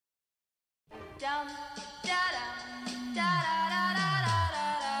This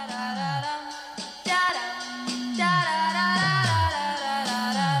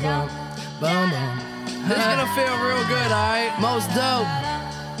is gonna feel real good, alright? Most dope.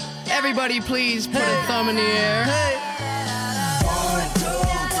 Everybody please put a thumb in the air. Hey. 1, 2,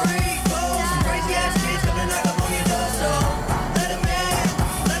 3, 4. Some crazy ass kids coming like up on your door, so let 'em in,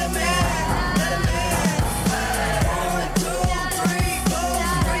 let 'em in, let 'em in. 1, 2, 3, 4.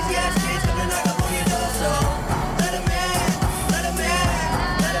 Some crazy ass kids coming like up on your door, so let 'em in, let 'em in,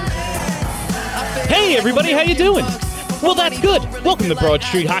 let 'em in. Hey everybody, how you doing? Well, that's good. Welcome to Broad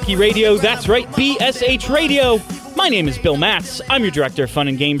Street Hockey Radio. That's right, BSH Radio. My name is Bill Matz. I'm your director of fun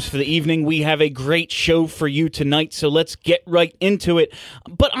and games for the evening. We have a great show for you tonight, so let's get right into it.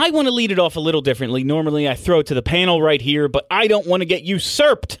 But I want to lead it off a little differently. Normally, I throw it to the panel right here, but I don't want to get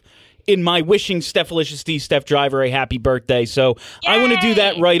usurped in my wishing Stephalicious D, Steph Driver, a happy birthday. So I want to do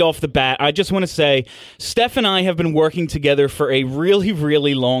that right off the bat. I just want to say, Steph and I have been working together for a really,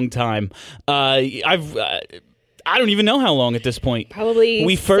 really long time. I don't even know how long at this point.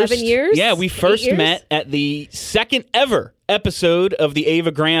 Probably 7 years? Yeah, we first met at the second ever episode of the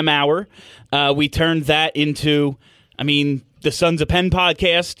Ava Graham Hour. We turned that into, the Sons of Penn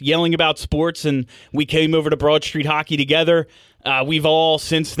podcast, yelling about sports, and we came over to Broad Street Hockey together. We've all,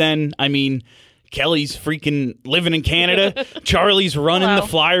 since then, Kelly's freaking living in Canada. Charlie's running the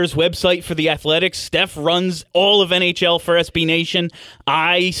Flyers website for the Athletics. Steph runs all of NHL for SB Nation.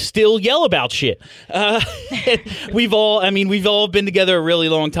 I still yell about shit. We've all been together a really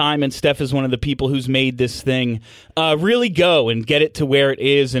long time, and Steph is one of the people who's made this thing really go and get it to where it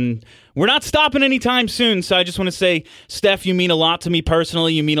is, and we're not stopping anytime soon. So I just want to say, Steph, you mean a lot to me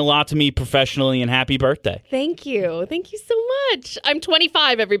personally. You mean a lot to me professionally, and happy birthday. Thank you. Thank you so much. I'm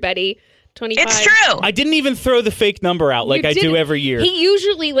 25, everybody. 25. It's true. I didn't even throw the fake number out like I do every year. He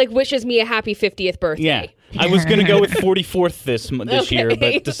usually wishes me a happy 50th birthday. Yeah. I was going to go with 44th this year,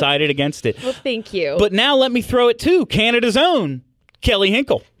 but decided against it. Well, thank you. But now let me throw it to Canada's own Kelly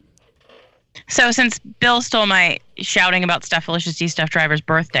Hinkle. So since Bill stole my shouting about Stephalicious D, Steph Driver's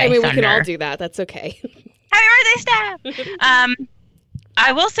birthday, we can all do that. That's okay. Happy birthday, Steph!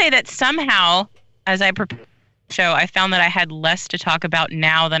 I will say that somehow, as I prepared the show, I found that I had less to talk about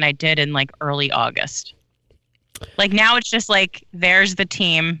now than I did in early August. Now it's just there's the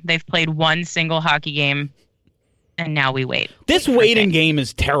team. They've played one single hockey game, and now we wait. This waiting game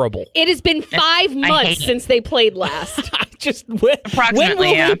is terrible. It has been 5 months since they played last. When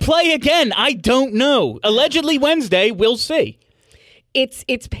will we play again? I don't know. Allegedly Wednesday, we'll see.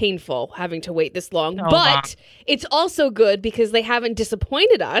 It's painful having to wait this long, but it's also good because they haven't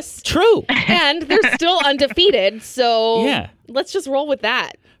disappointed us. True. And they're still undefeated, so let's just roll with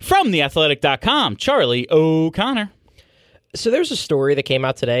that. From theathletic.com, Charlie O'Connor. So there's a story that came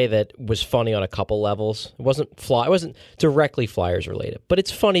out today that was funny on a couple levels. It wasn't directly Flyers related, but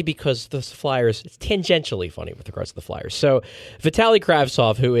it's funny because the Flyers, it's tangentially funny with regards to the Flyers. So Vitaly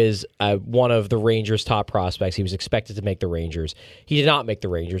Kravtsov, who is one of the Rangers' top prospects, he was expected to make the Rangers. He did not make the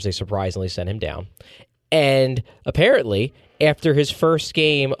Rangers. They surprisingly sent him down. And apparently, after his first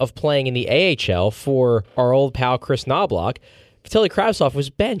game of playing in the AHL for our old pal Chris Knobloch, Vitaly Kravtsov was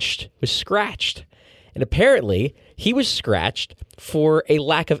benched, was scratched. And apparently, he was scratched for a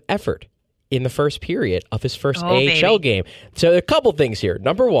lack of effort in the first period of his first AHL game. So a couple things here.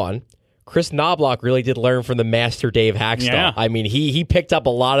 Number one, Chris Knobloch really did learn from the master Dave Hackstall. Yeah. He picked up a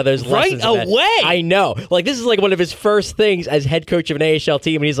lot of those lessons. Right away. I know. This is one of his first things as head coach of an AHL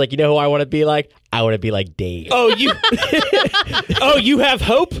team. And he's like, you know who I want to be like? I want to be like Dave. Oh, you have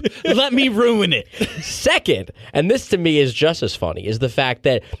hope? Let me ruin it. Second, and this to me is just as funny, is the fact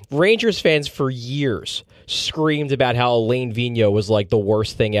that Rangers fans for years screamed about how Alain Vigneault was the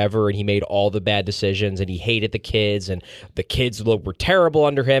worst thing ever and he made all the bad decisions and he hated the kids and the kids were terrible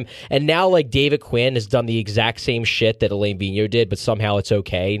under him. And now David Quinn has done the exact same shit that Alain Vigneault did, but somehow it's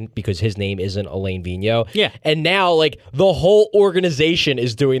okay because his name isn't Alain Vigneault. Yeah. And now the whole organization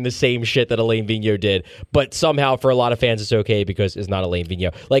is doing the same shit that Alain Vigneault did, but somehow for a lot of fans it's okay because it's not Alain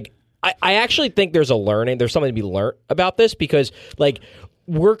Vigneault. I actually think there's something to be learned about this because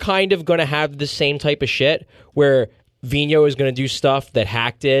we're kind of going to have the same type of shit where Vigneault is going to do stuff that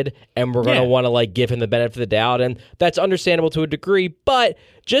Hack did, and we're going to want to give him the benefit of the doubt, and that's understandable to a degree, but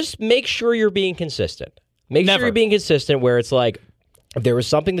just make sure you're being consistent. Make sure you're being consistent where it's If there was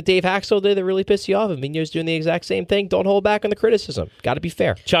something that Dave Haxtell did that really pissed you off, and Vigneault's doing the exact same thing, don't hold back on the criticism. Got to be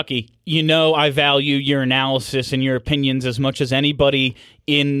fair. Chucky, you know I value your analysis and your opinions as much as anybody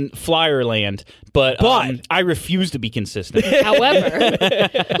in Flyerland, but I refuse to be consistent. However,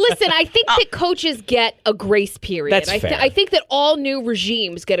 listen, I think that coaches get a grace period. That's fair. I think that all new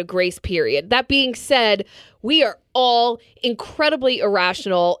regimes get a grace period. That being said, we are all incredibly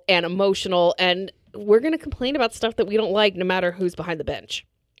irrational and emotional, and we're going to complain about stuff that we don't like no matter who's behind the bench.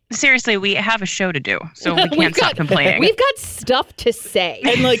 Seriously, we have a show to do, so we can't stop complaining. We've got stuff to say.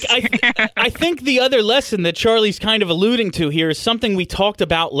 And like I think the other lesson that Charlie's kind of alluding to here is something we talked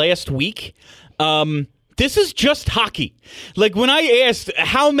about last week. This is just hockey. Like, when I asked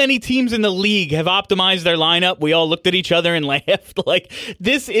how many teams in the league have optimized their lineup, we all looked at each other and laughed. Like,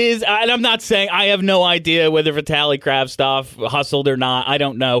 this is, and I'm not saying, I have no idea whether Vitaly Kravtsov hustled or not. I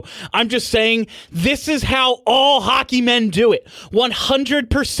don't know. I'm just saying this is how all hockey men do it.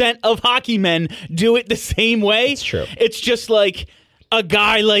 100% of hockey men do it the same way. It's true. It's just like a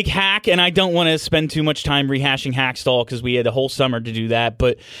guy like Hack, and I don't want to spend too much time rehashing Hackstall because we had a whole summer to do that,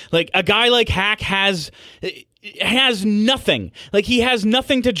 but like a guy like Hack has nothing. Like, he has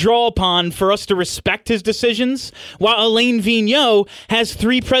nothing to draw upon for us to respect his decisions, while Alain Vigneault has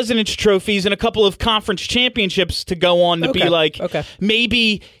 3 President's Trophies and a couple of conference championships to go on to be like,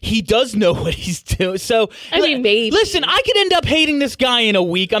 maybe he does know what he's doing. So, I mean, maybe. Listen, I could end up hating this guy in a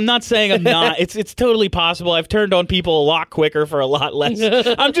week. I'm not saying I'm not. It's totally possible. I've turned on people a lot quicker for a lot less.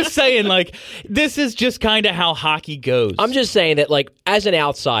 I'm just saying, like, this is just kind of how hockey goes. I'm just saying that, like, as an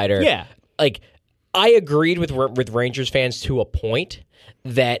outsider, like, I agreed with Rangers fans to a point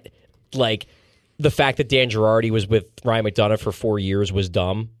that, like, the fact that Dan Girardi was with Ryan McDonough for 4 years was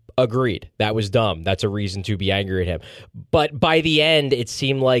dumb. Agreed. That was dumb. That's a reason to be angry at him. But by the end, it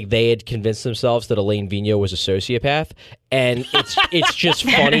seemed like they had convinced themselves that Alain Vigneault was a sociopath. And it's just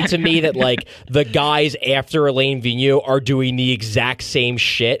funny to me that, like, the guys after Alain Vigneault are doing the exact same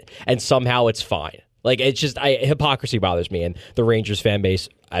shit, and somehow it's fine. Like, it's just, hypocrisy bothers me, and the Rangers fan base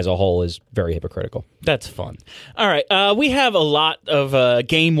as a whole is very hypocritical. That's fun. All right, we have a lot of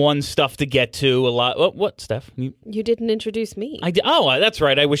Game 1 stuff to get to. A lot. What, Steph? You didn't introduce me. I did. Oh, that's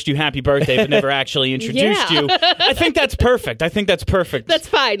right. I wished you happy birthday, but never actually introduced you. I think that's perfect. That's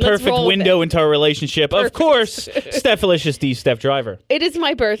fine. Let's perfect roll window into our relationship. Perfect. Of course, Stephalicious D, Steph Driver. It is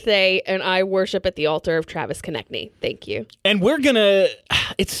my birthday, and I worship at the altar of Travis Konechny. Thank you. And we're gonna.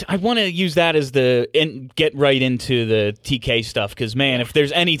 I want to use that as and get right into the TK stuff, because, man, if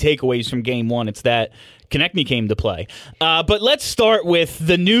there's any takeaways from Game 1, it's that Konechny came to play. But let's start with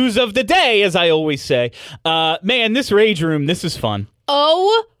the news of the day, as I always say. Man, this Rage Room, this is fun.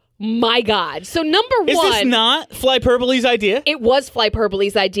 Oh, my God. So, number one. Is this not Flyperboli's idea? It was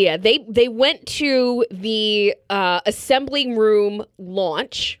Flyperboli's idea. They went to the assembly room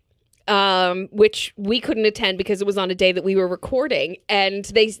launch, which we couldn't attend because it was on a day that we were recording. And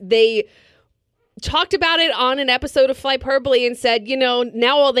they talked about it on an episode of Flyperboli and said, you know,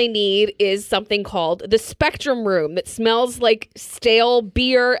 now all they need is something called the Spectrum Room that smells like stale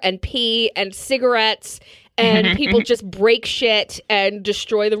beer and pee and cigarettes, and people just break shit and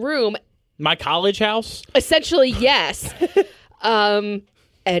destroy the room. My college house? Essentially, yes. And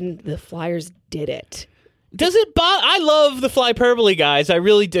the Flyers did it. Does it bother? I love the Flyperboli guys. I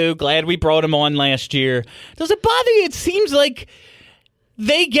really do. Glad we brought them on last year. Does it bother you? It seems like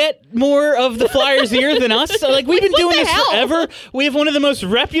they get more of the Flyers' ear than us. Like, we've been doing this forever. We have one of the most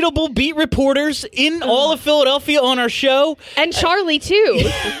reputable beat reporters in all of Philadelphia on our show. And Charlie, too.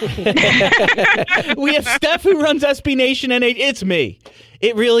 We have Steph, who runs SB Nation, and it's me.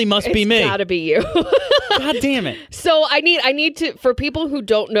 It really must be me. It's gotta be you. God damn it. So I need to, for people who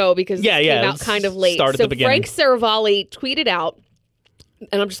don't know, because this came out kind of late. Start at the beginning. Frank Saravalli tweeted out,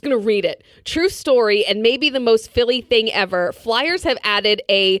 and I'm just going to read it. True story, and maybe the most Philly thing ever. Flyers have added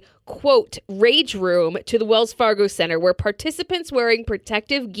a, quote, rage room to the Wells Fargo Center where participants wearing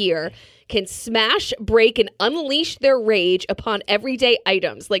protective gear can smash, break, and unleash their rage upon everyday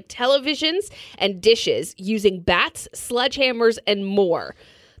items like televisions and dishes using bats, sledgehammers, and more.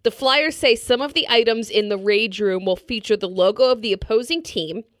 The Flyers say some of the items in the rage room will feature the logo of the opposing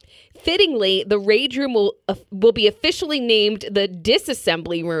team. Fittingly, the Rage Room will be officially named the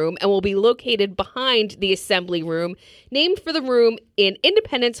Disassembly Room and will be located behind the Assembly Room, named for the room in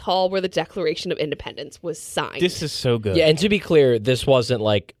Independence Hall where the Declaration of Independence was signed. This is so good. Yeah, and to be clear, this wasn't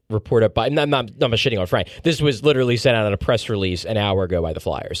like reported by. I'm not shitting on Frank. This was literally sent out in a press release an hour ago by the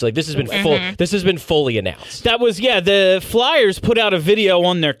Flyers. So, like, this has been This has been fully announced. That was, the Flyers put out a video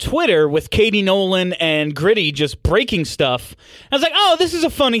on their Twitter with Katie Nolan and Gritty just breaking stuff. I was like, oh, this is a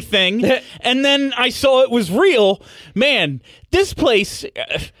funny thing. And then I saw it was real. Man, this place...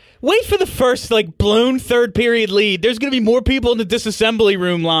 wait for the first, blown third period lead. There's going to be more people in the disassembly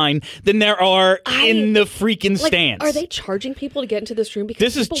room line than there are in the freaking stands. Are they charging people to get into this room?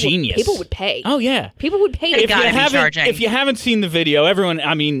 Because this is genius. People would pay. Oh, yeah. People would pay. If you haven't seen the video, everyone,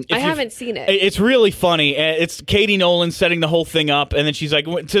 I haven't seen it. It's really funny. It's Katie Nolan setting the whole thing up, and then she's like,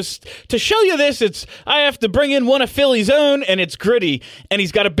 to show you this, I have to bring in one of Philly's own, and it's Gritty, and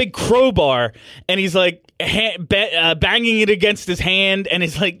he's got a big crowbar, and he's like, banging it against his hand, and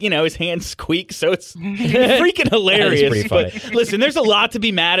it's like, his hand squeaks, so it's freaking hilarious. That is pretty funny. But listen, there's a lot to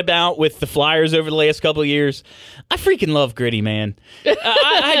be mad about with the Flyers over the last couple of years. I freaking love Gritty, man.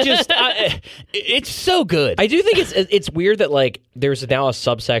 It's so good. I do think it's weird that there's now a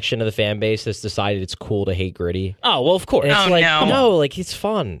subsection of the fan base that's decided it's cool to hate Gritty. Oh, well, of course. And it's no, it's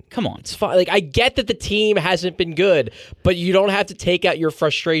fun. Come on. It's fun. I get that the team hasn't been good, but you don't have to take out your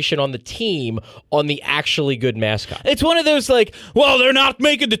frustration on the team on the actually good mascot. It's one of those well, they're not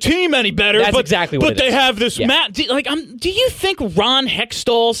making the team any better. That's exactly what it they is. have this do you think Ron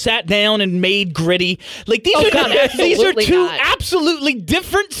Hextall sat down and made Gritty? These are two absolutely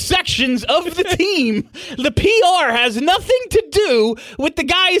different sections of the team. The PR has nothing to do with the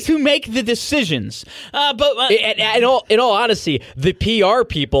guys who make the decisions. In all honesty, the PR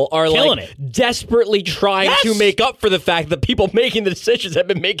people are desperately trying to make up for the fact that people making the decisions have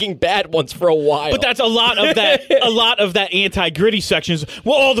been making bad ones for a while. But that's a lot of that. A lot of that anti-Gritty section is,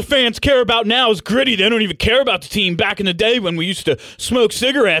 well, all the fans care about now is Gritty. They don't even care about the team. Back in the day when we used to smoke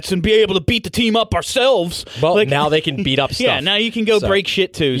cigarettes and be able to beat the team up ourselves. Well, now they can beat up stuff. Yeah, now you can go break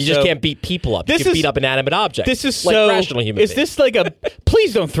shit too. You just can't beat people up. You can beat up inanimate objects. This is rational human beings. Is this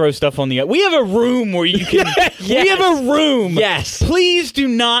please don't throw stuff on the... We have a room where you can... Yes. We have a room. Yes. Please do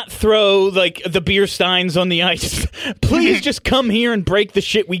not throw the beer steins on the ice. Please just come here and break the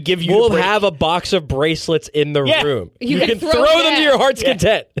shit we give you. We'll have a box of bracelets in the room. You can throw them to your heart's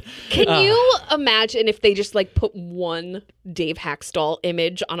content. Can you imagine if they just put one Dave Hackstall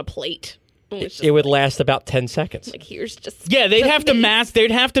image on a plate? It would last about 10 seconds. Here's just... Yeah, they'd have to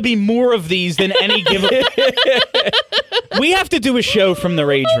There'd have to be more of these than any given... We have to do a show from the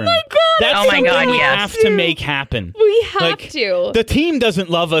Rage Room. Oh, my God. That's something we have to make happen. We have to. The team doesn't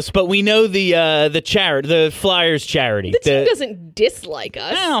love us, but we know the Flyers charity. The team doesn't dislike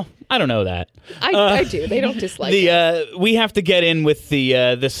us. No, I don't know that. I do. They don't dislike us. We have to get in with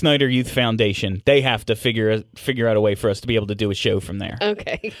the Snyder Youth Foundation. They have to figure out a way for us to be able to do a show from there.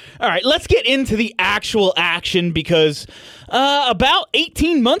 Okay. All right, let's get into the actual action because about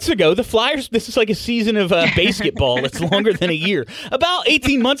 18 months ago, the Flyers... This is like a season of basketball. It's longer than a year. About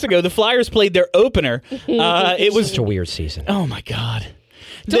 18 months ago, the Flyers played their opener. It was such a weird season. Oh, my God.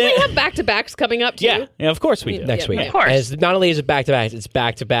 Don't we have back-to-backs coming up, too? Yeah, of course we do. Next week. Of course. As not only is it back-to-backs, it's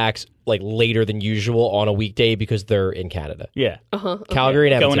back-to-backs later than usual on a weekday because they're in Canada. Yeah. Calgary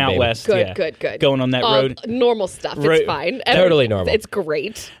and Edmonton, going out baby. west. Good. Going on that road. Normal stuff. It's fine. Totally normal. It's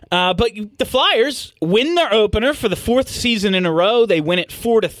great. But the Flyers win their opener for the fourth season in a row. They win it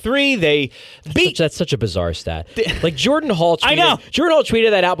 4-3. They beat... That's such a bizarre stat. Jordan Hall tweeted, I know. Jordan Hall tweeted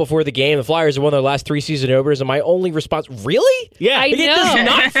that out before the game. The Flyers have won their last 3 season openers, and my only response, really? Yeah. I know. It does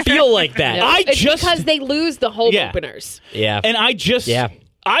not feel like that. No, it's because they lose the home openers. Yeah. And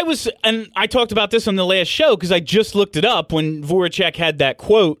I talked about this on the last show because I just looked it up when Voracek had that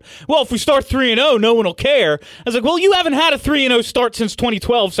quote. Well, if we start 3-0, no one will care. I was like, well, you haven't had a 3-0 start since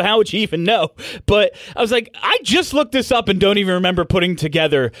 2012, so how would you even know? But I was like, I just looked this up and don't even remember putting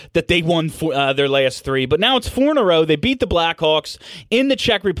together that they won their last 3. But now it's 4 in a row. They beat the Blackhawks in the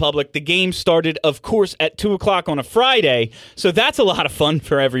Czech Republic. The game started, of course, at 2 o'clock on a Friday, so that's a lot of fun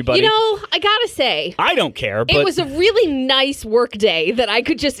for everybody. I gotta say, I don't care. But it was a really nice work day that I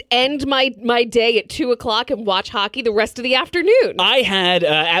could just end my day at 2 o'clock and watch hockey the rest of the afternoon. I had,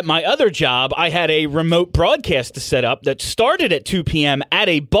 at my other job, I had a remote broadcast to set up that started at 2 p.m. at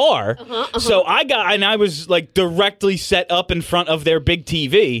a bar. So I was directly set up in front of their big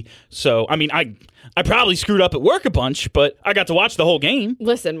TV. So, I mean, I probably screwed up at work a bunch, but I got to watch the whole game.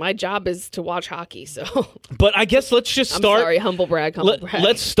 Listen, my job is to watch hockey, so... But I guess let's just start... I'm sorry, humble brag.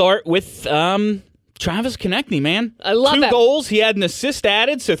 Let's start with... Travis Konechny, man. I love 2 him. goals. He had an assist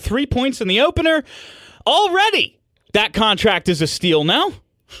added, so 3 points in the opener. Already, that contract is a steal now.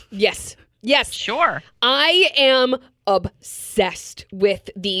 Yes. Sure. I am obsessed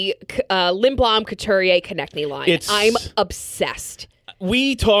with the Lindblom, Couturier, Konechny line. I'm obsessed.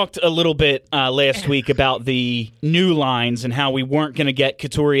 we talked a little bit last week about the new lines and how we weren't going to get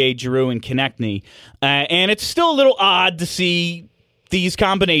Couturier, Giroux, and Konechny. And it's still a little odd to see these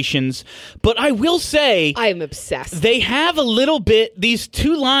combinations. But I will say... I am obsessed. They have a little bit... These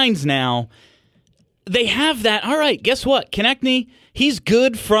two lines now, they have that... All right, guess what? Konechny, he's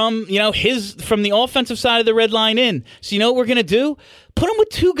good from, from the offensive side of the red line in. So you know what we're going to do? Put him with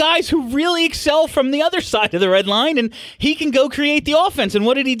two guys who really excel from the other side of the red line, and he can go create the offense. And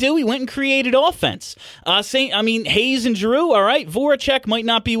what did he do? He went and created offense. Hayes and Giroux, all right. Voracek might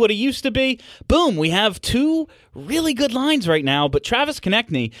not be what he used to be. Boom, we have two really good lines right now. But Travis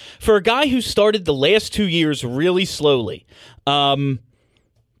Konechny, for a guy who started the last 2 years really slowly,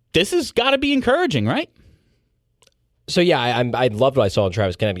 this has got to be encouraging, right? So yeah, I loved what I saw in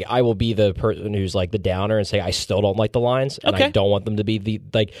Travis Konechny. I will be the person who's like the downer and say I still don't like the lines, and I don't want them to be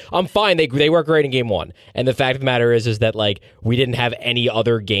I'm fine. They work great in game one, and the fact of the matter is that like we didn't have any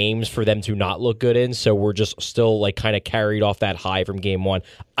other games for them to not look good in, so we're just still like kind of carried off that high from game one.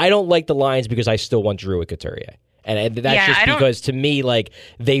 I don't like the lines because I still want Giroux and Couturier. And that's just because, to me, like,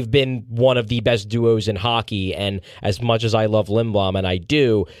 they've been one of the best duos in hockey, and as much as I love Lindblom, and I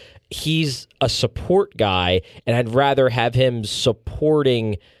do, he's a support guy, and I'd rather have him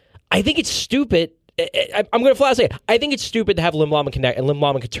supporting... I think it's stupid... I'm going to flat say it. I think it's stupid to have Lindblom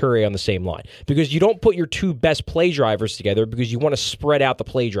and Couturier on the same line because you don't put your two best play drivers together because you want to spread out the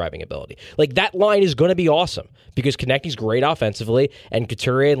play driving ability. Like, that line is going to be awesome because Konechny's great offensively and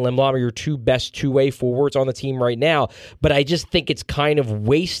Couturier and Lindblom are your two best two-way forwards on the team right now, but I just think it's kind of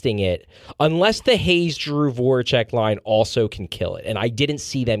wasting it unless the Hayes, Giroux, Voracek line also can kill it, and I didn't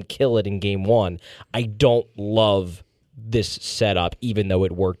see them kill it in game one. I don't love this setup, even though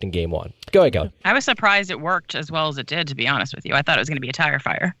it worked in game one. Go ahead, Kelly. I was surprised it worked as well as it did, to be honest with you. I thought it was going to be a tire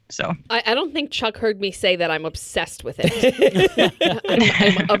fire. So I don't think Chuck heard me say that I'm obsessed with it.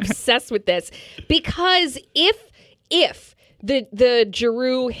 I'm obsessed with this because if the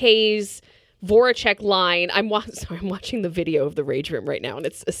Giroux, Hayes, Voracek line, I'm watching the video of the Rage Room right now, and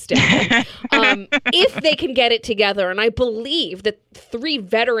it's astounding. If they can get it together, and I believe that three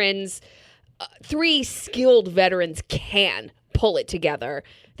skilled veterans can pull it together,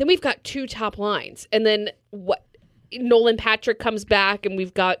 then we've got two top lines. And then Nolan Patrick comes back, and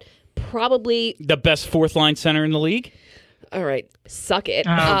we've got probably the best fourth line center in the league. All right, suck it.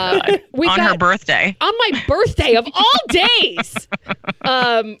 Her birthday. On my birthday of all days.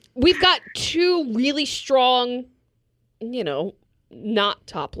 We've got two really strong, not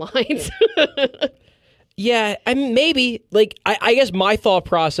top lines. Yeah, I mean, maybe like I guess my thought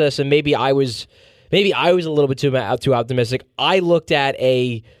process, and maybe I was a little bit too optimistic. I looked at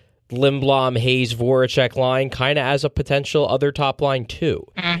a Lindblom, Hayes, Voracek line kind of as a potential other top line too.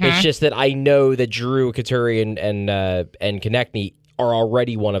 Mm-hmm. It's just that I know that Giroux, Couturier, and Konechny are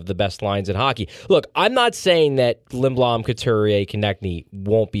already one of the best lines in hockey. Look, I'm not saying that Lindblom, Couturier, Konechny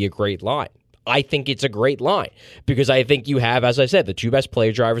won't be a great line. I think it's a great line because I think you have, as I said, the two best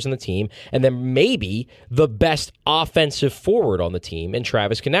play drivers on the team and then maybe the best offensive forward on the team in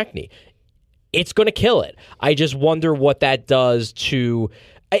Travis Konechny. It's going to kill it. I just wonder what that does to...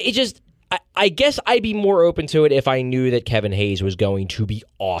 I guess I'd be more open to it if I knew that Kevin Hayes was going to be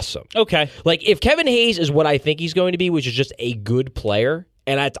awesome. Okay. Like, if Kevin Hayes is what I think he's going to be, which is just a good player,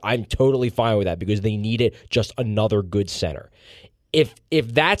 and I'm totally fine with that because they needed just another good center. If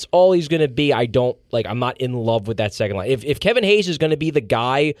that's all he's going to be, I'm not in love with that second line. If Kevin Hayes is going to be the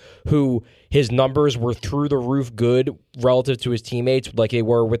guy who his numbers were through the roof good relative to his teammates like they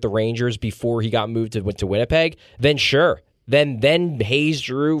were with the Rangers before he got moved to Winnipeg, then sure. Then Hayes,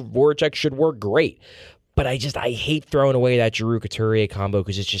 Giroux, Voracek should work great. But I hate throwing away that Giroux-Couturier combo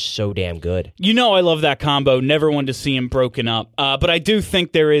because it's just so damn good. I love that combo. Never wanted to see him broken up. But I do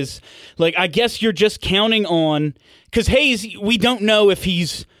think there is, I guess you're just counting on, because Hayes, we don't know if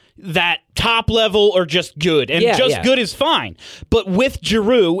he's that top level or just good. And good is fine. But with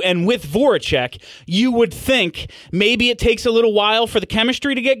Giroux and with Voracek, you would think maybe it takes a little while for the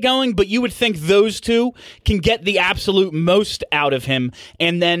chemistry to get going, but you would think those two can get the absolute most out of him.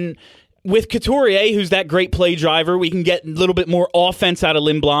 And then with Couturier, who's that great play driver, we can get a little bit more offense out of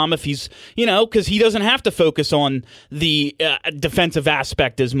Lindblom if he's, because he doesn't have to focus on the defensive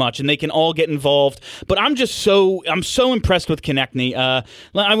aspect as much, and they can all get involved. But I'm so impressed with Konechny.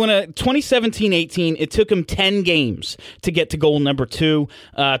 2017-18, it took him 10 games to get to goal number 2.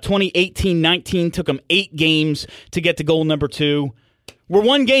 2018-19 took him 8 games to get to goal number 2. We're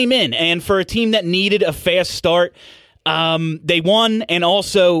 1 game in, and for a team that needed a fast start, they won, and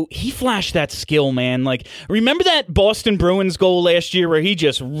also he flashed that skill, man. Remember that Boston Bruins goal last year where he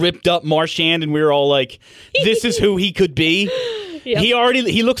just ripped up Marchand and we were all like, this is who he could be?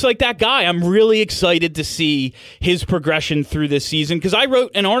 He looks like that guy. I'm really excited to see his progression through this season because I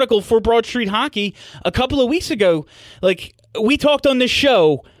wrote an article for Broad Street Hockey a couple of weeks ago. Like, we talked on this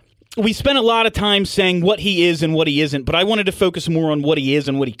show. We spent a lot of time saying what he is and what he isn't, but I wanted to focus more on what he is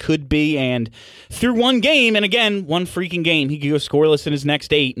and what he could be. And through one game, and again, one freaking game, he could go scoreless in his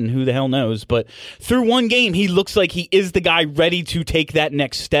next 8, and who the hell knows. But through one game, he looks like he is the guy ready to take that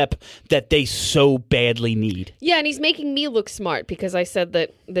next step that they so badly need. Yeah, and he's making me look smart because I said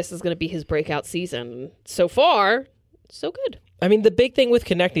that this is going to be his breakout season. So far, so good. I mean, the big thing with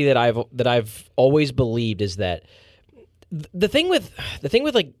Konechny that I've always believed is that the thing with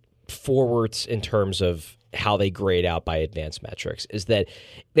like forwards in terms of how they grade out by advanced metrics is that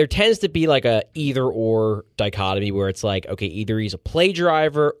there tends to be like a either or dichotomy where it's like, okay, either he's a play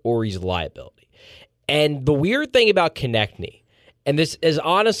driver or he's a liability. And the weird thing about Konechny, and this is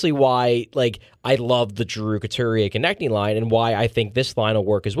honestly why like I love the Giroux Couturier Konechny line and why I think this line will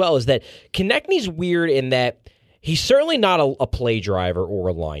work as well, is that Konechny's weird in that he's certainly not a play driver or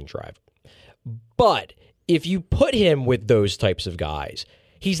a line driver. But if you put him with those types of guys,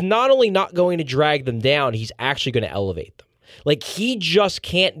 he's not only not going to drag them down, he's actually going to elevate them. Like, he just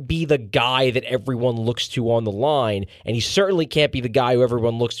can't be the guy that everyone looks to on the line, and he certainly can't be the guy who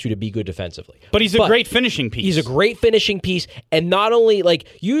everyone looks to be good defensively. But he's a great finishing piece. He's a great finishing piece, and not only, like,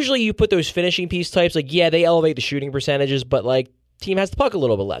 usually you put those finishing piece types, like, yeah, they elevate the shooting percentages, but, like, team has the puck a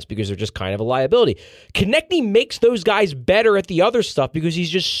little bit less because they're just kind of a liability. Konechny makes those guys better at the other stuff because he's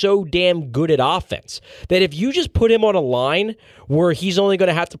just so damn good at offense that if you just put him on a line where he's only going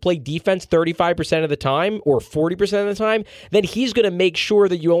to have to play defense 35% of the time or 40% of the time, then he's going to make sure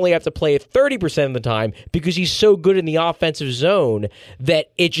that you only have to play it 30% of the time because he's so good in the offensive zone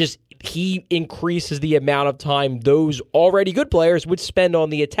that he increases the amount of time those already good players would spend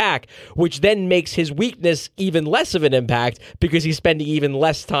on the attack, which then makes his weakness even less of an impact because he's spending even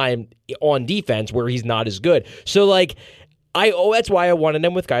less time on defense where he's not as good. So, like, that's why I wanted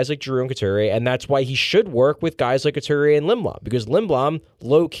him with guys like Giroux and Couturier, and that's why he should work with guys like Couturier and Lindblom, because Lindblom,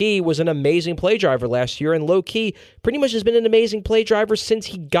 low-key, was an amazing play driver last year, and low-key pretty much has been an amazing play driver since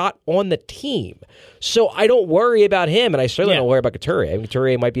he got on the team. So I don't worry about him, and I certainly don't worry about Couturier. I mean,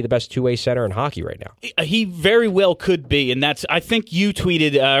 Couturier might be the best two-way center in hockey right now. He very well could be, and I think you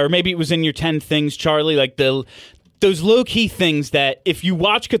tweeted, or maybe it was in your 10 things, Charlie, like those low-key things that if you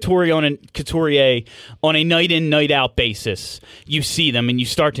watch Couturier on a night-in, night-out basis, you see them and you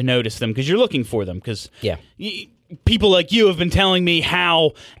start to notice them because you're looking for them. Because people like you have been telling me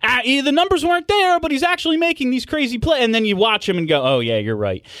how the numbers weren't there, but he's actually making these crazy plays. And then you watch him and go, oh, yeah, you're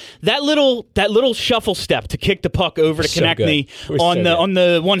right. That little shuffle step to kick the puck over to Konechny on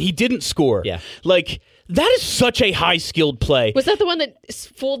the one he didn't score. Yeah. Like, that is such a high-skilled play. Was that the one that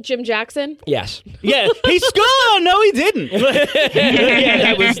fooled Jim Jackson? Yes. Yeah, he scored. No, he didn't.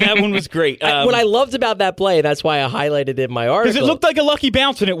 Yeah, that one was great. What I loved about that play, and that's why I highlighted it in my article, because it looked like a lucky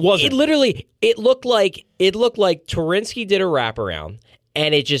bounce, and it wasn't. It looked like Turinsky did a wraparound,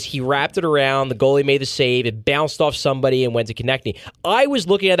 and he wrapped it around. The goalie made the save. It bounced off somebody and went to Konechny. I was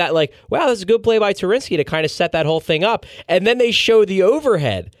looking at that like, wow, that's a good play by Turinsky to kind of set that whole thing up. And then they show the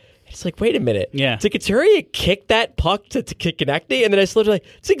overhead. It's like, wait a minute. Yeah. Did Couturier kick that puck to kick Konechny? And then I was like,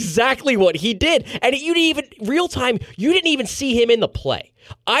 it's exactly what he did. And you didn't even see him in the play.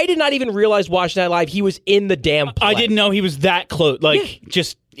 I did not even realize watching that live he was in the damn play. I didn't know he was that close.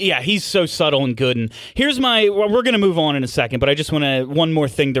 He's so subtle and good. And we're going to move on in a second, but I just want one more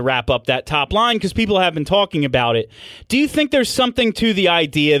thing to wrap up that top line because people have been talking about it. Do you think there's something to the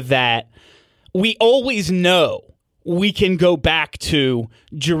idea that we always know we can go back to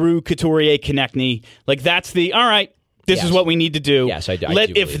Giroux, Couturier, Konechny? Like, that's all right, this is what we need to do. Yes, I do.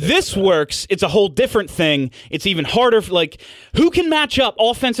 If this works, it's a whole different thing. It's even harder. Like, who can match up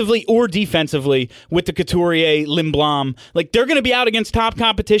offensively or defensively with the Couturier, Lindblom? Like, they're going to be out against top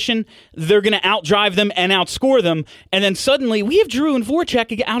competition. They're going to outdrive them and outscore them. And then suddenly, we have Giroux and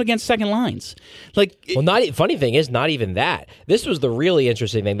Voracek out against second lines. Like, funny thing is, not even that. This was the really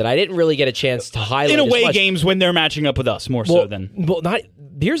interesting thing that I didn't really get a chance to highlight. In away games when they're matching up with us more so than. Well,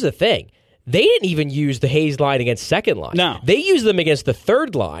 here's the thing. They didn't even use the Hayes line against second line. No. They used them against the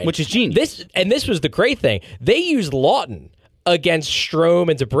third line. Which is genius. This was the great thing. They used Lawton against Strome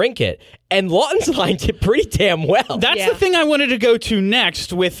and DeBrincat, and Lawton's line did pretty damn well. That's the thing I wanted to go to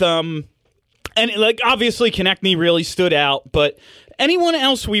next with, and like, obviously Konechny really stood out, but anyone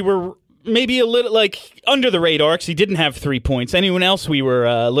else we were maybe a little, like, under the radar because he didn't have 3 points. Anyone else we were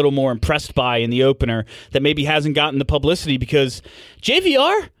a little more impressed by in the opener that maybe hasn't gotten the publicity because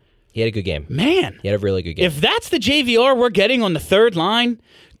JVR He had a good game. Man. He had a really good game. If that's the JVR we're getting on the third line,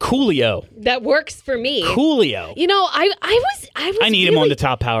 Coolio. That works for me. Coolio. You know, I was I need him on the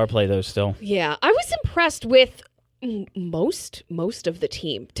top power play, though, still. Yeah, I was impressed with most of the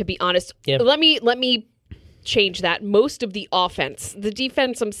team, to be honest. Yeah. Let me change that. Most of the offense. The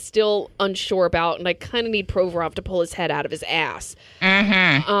defense I'm still unsure about, and I kind of need Provorov to pull his head out of his ass.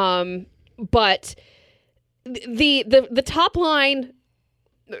 But the top line,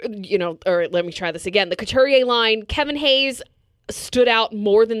 you know, or let me try this again. The Couturier line, Kevin Hayes stood out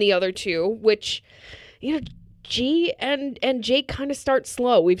more than the other two, which, you know, G and Jake kind of start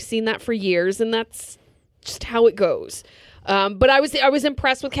slow. We've seen that for years, and that's just how it goes. But I was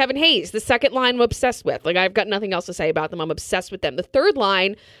impressed with Kevin Hayes. The second line I'm obsessed with. Like, I've got nothing else to say about them. I'm obsessed with them. The third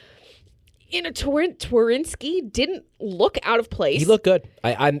line, you know, Twarynski didn't look out of place. He looked good.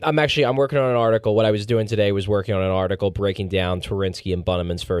 I'm working on an article. What I was doing today was working on an article breaking down Twarynski and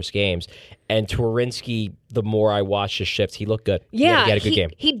Bunneman's first games. And Twarynski, the more I watched his shifts, he looked good. Yeah, he had a good game.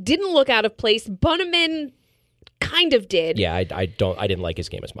 He didn't look out of place. Bunneman kind of did. Yeah, I didn't like his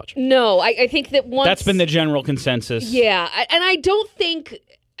game as much. No, I think that once... That's been the general consensus. Yeah, and I don't think...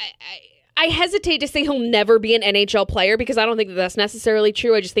 I hesitate to say he'll never be an NHL player because I don't think that that's necessarily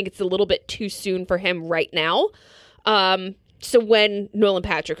true. I just think it's a little bit too soon for him right now. So when Nolan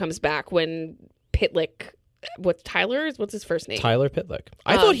Patrick comes back, when Pitlick... What's his first name? Tyler Pitlick.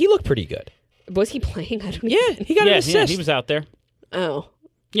 I thought he looked pretty good. Was he playing? I don't know. Yeah, he got an assist. Yeah, he was out there. Oh.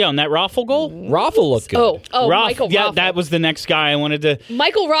 Yeah, on that Raffle goal. Raffle looked good. Oh, Michael yeah, Raffle. that was the next guy I wanted to...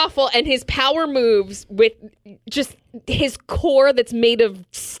 Michael Raffle and his power moves with just his core that's made of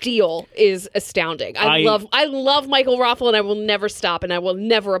steel is astounding. I love Michael Raffle, and I will never stop, and I will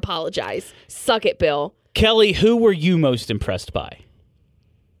never apologize. Suck it, Bill. Kelly, who were you most impressed by?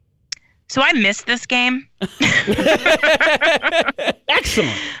 So I missed this game.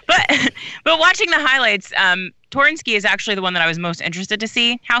 Excellent. But watching the highlights, Twarynski is actually the one that I was most interested to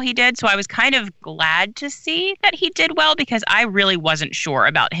see how he did. So I was kind of glad to see that he did well because I really wasn't sure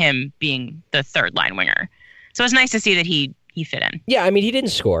about him being the third line winger. So it was nice to see that he fit in. Yeah, I mean, he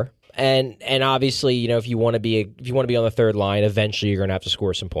didn't score. And obviously, you know, if you want to be on the third line, eventually you're going to have to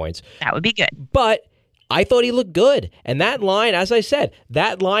score some points. That would be good. But I thought he looked good. And that line, as I said,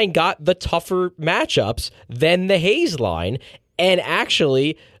 that line got the tougher matchups than the Hayes line. And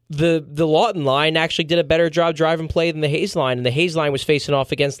actually, the Lawton line actually did a better job driving play than the Hayes line. And the Hayes line was facing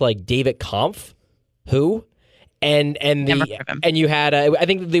off against, like, David Kampf, and you had, I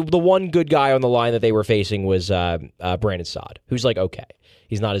think the one good guy on the line that they were facing was Brandon Saad, who's, like, okay.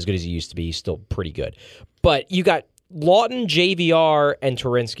 He's not as good as he used to be. He's still pretty good. But you got Lawton, JVR, and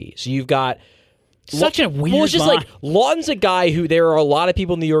Twarynski. So you've got... Such a weird Well, it's just line. like Lawton's a guy who there are a lot of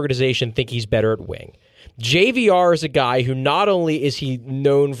people in the organization think he's better at wing. JVR is a guy who not only is he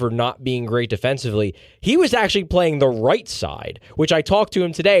known for not being great defensively, he was actually playing the right side, which I talked to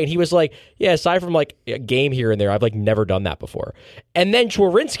him today, and he was like, yeah, aside from like a game here and there, I've like never done that before. And then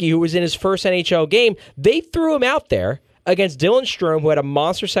Twarynski, who was in his first NHL game, they threw him out there against Dylan Strome, who had a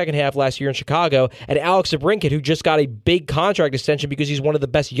monster second half last year in Chicago, and Alex Zabrinkat, who just got a big contract extension because he's one of the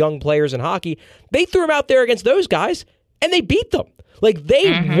best young players in hockey. They threw him out there against those guys, and they beat them. Like,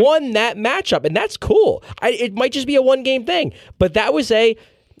 they won that matchup, and that's cool. It might just be a one-game thing, but that was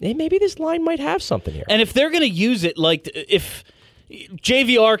maybe this line might have something here. And if they're going to use it, like, if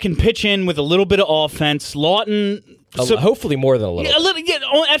JVR can pitch in with a little bit of offense, Lawton... hopefully more than a little.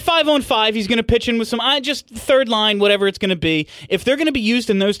 At 5-on-5, he's going to pitch in with some just third line, whatever it's going to be. If they're going to be used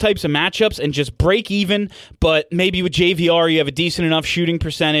in those types of matchups and just break even, but maybe with JVR you have a decent enough shooting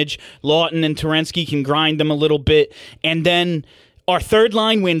percentage, Lawton and Twarynski can grind them a little bit, and then our third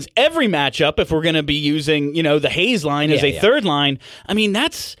line wins every matchup if we're going to be using, you know, the Hayes line as a third line. I mean,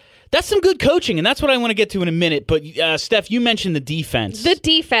 that's some good coaching, and that's what I want to get to in a minute. But, Steph, you mentioned the defense. The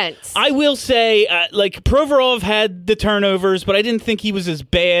defense. I will say, like, Provorov had the turnovers, but I didn't think he was as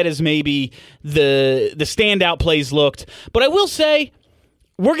bad as maybe the standout plays looked. But I will say,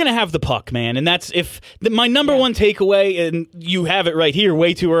 we're going to have the puck, man. And that's my number one takeaway, and you have it right here,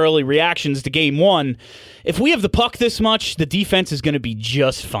 way too early reactions to game one. If we have the puck this much, the defense is going to be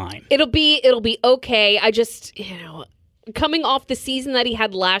just fine. It'll be okay. I just, coming off the season that he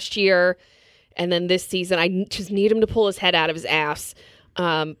had last year and then this season, I just need him to pull his head out of his ass.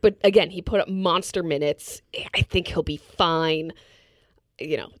 But again, he put up monster minutes. I think he'll be fine.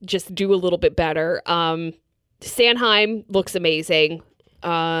 Just do a little bit better. Sanheim looks amazing.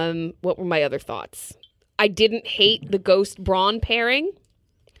 What were my other thoughts? I didn't hate the Ghost Braun pairing.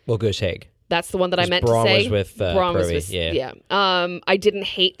 Well, Gus Haig. That's the one that I meant Braun to say. Was with Braun was Provy, with, yeah. I didn't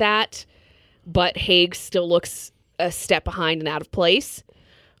hate that, but Haig still looks a step behind and out of place.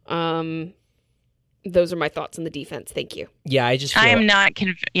 Those are my thoughts on the defense. Thank you. Yeah, I just feel, I'm not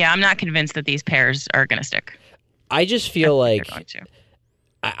convinced that these pairs are going to stick. I just feel like They're going to.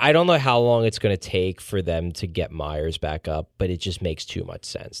 I don't know how long it's going to take for them to get Myers back up, but it just makes too much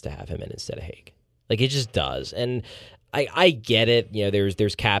sense to have him in instead of Haig. Like, it just does. And I get it. You know,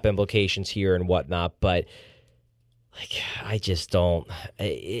 there's cap implications here and whatnot, but like, I just don't.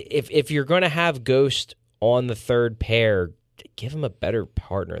 If you're going to have Ghost on the third pair, give him a better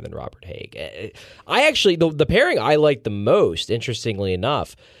partner than Robert Haig. I actually the pairing I liked the most, interestingly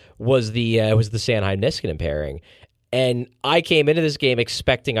enough, was the Sanheim Niskanen pairing. And I came into this game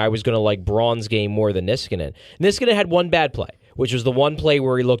expecting I was going to like Braun's game more than Niskanen. Niskanen had one bad play, which was the one play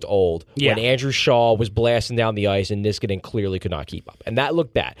where he looked old when Andrew Shaw was blasting down the ice and Niskanen clearly could not keep up. And that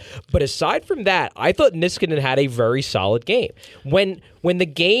looked bad. But aside from that, I thought Niskanen had a very solid game. When the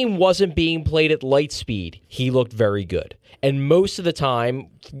game wasn't being played at light speed, he looked very good. And most of the time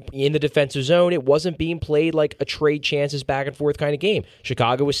in the defensive zone, it wasn't being played like a trade chances back and forth kind of game.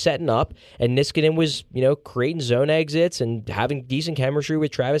 Chicago was setting up, and Niskanen was, creating zone exits and having decent chemistry with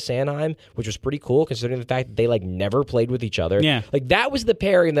Travis Sanheim, which was pretty cool considering the fact that they like never played with each other. Yeah. Like that was the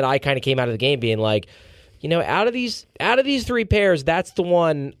pairing that I kind of came out of the game being like, out of these three pairs, that's the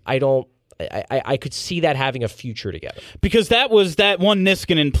one I could see that having a future together. Because that was that one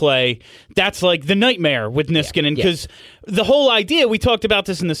Niskanen play. That's like the nightmare with Niskanen. Because the whole idea, we talked about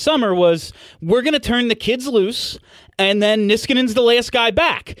this in the summer, was we're going to turn the kids loose, and then Niskanen's the last guy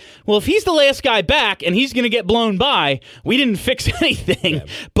back. Well, if he's the last guy back and he's going to get blown by, we didn't fix anything. Yeah.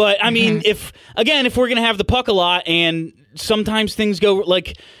 But, I mean, if we're going to have the puck a lot and sometimes things go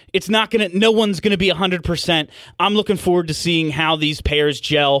like it's not going to, no one's going to be 100%. I'm looking forward to seeing how these pairs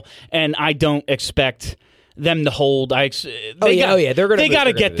gel, and I don't expect them to hold. They're going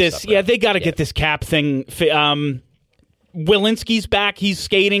to get this. They got to get this cap thing. Wilinski's back. He's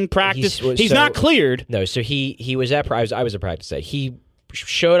skating practice. He's not cleared. No, so he was at I was at practice today. He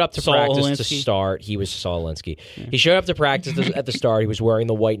showed up to practice to start. He was Saul Alinsky. Yeah. He showed up to practice at the start. He was wearing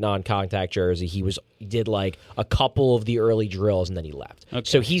the white non-contact jersey. He did like a couple of the early drills and then he left. Okay.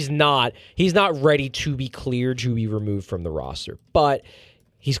 So he's not ready to be cleared to be removed from the roster. But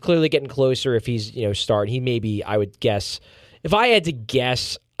he's clearly getting closer. If he's starting, he maybe, I would guess. If I had to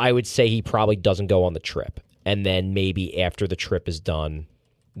guess, I would say he probably doesn't go on the trip, and then maybe after the trip is done,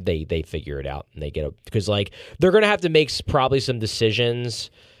 they figure it out and they get because like they're gonna have to make probably some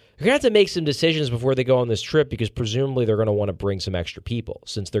decisions. They're gonna have to make some decisions before they go on this trip because presumably they're gonna want to bring some extra people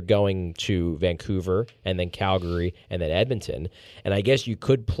since they're going to Vancouver and then Calgary and then Edmonton. And I guess you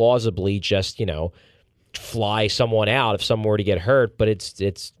could plausibly just fly someone out if someone were to get hurt, but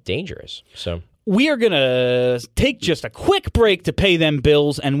it's dangerous. So. We are going to take just a quick break to pay them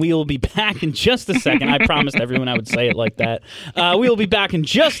bills, and we will be back in just a second. I promised everyone I would say it like that. We will be back in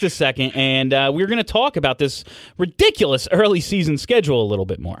just a second, and we're going to talk about this ridiculous early season schedule a little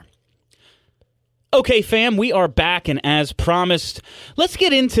bit more. Okay, fam, we are back, and as promised, let's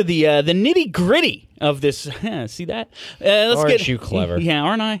get into the nitty-gritty of this. See that? Aren't you clever? Yeah,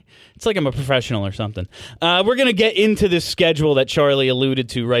 aren't I? It's like I'm a professional or something. We're going to get into this schedule that Charlie alluded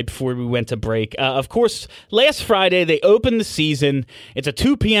to right before we went to break. Of course, last Friday, they opened the season. It's a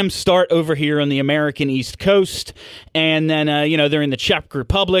 2 p.m. start over here on the American East Coast. And then, they're in the Czech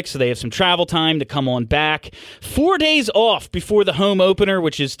Republic, so they have some travel time to come on back. 4 days off before the home opener,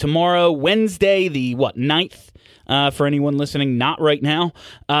 which is tomorrow, Wednesday, the 9th? For anyone listening, not right now.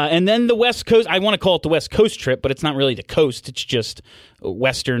 And then the West Coast, I want to call it the West Coast trip, but it's not really the coast. It's just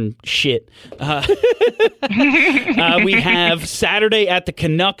Western shit. We have Saturday at the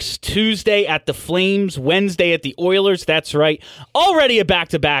Canucks, Tuesday at the Flames, Wednesday at the Oilers. That's right. Already a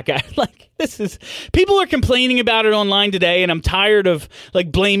back-to-back. People are complaining about it online today, and I'm tired of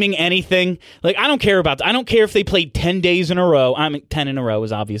blaming anything. I don't care about that. I don't care if they played 10 days in a row. 10 in a row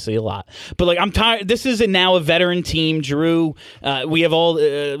is obviously a lot. But I'm tired. This is now a veteran team. Giroux, we have all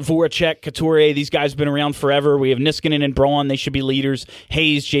Voracek, Couturier. These guys have been around forever. We have Niskanen and Braun. They should be leaders.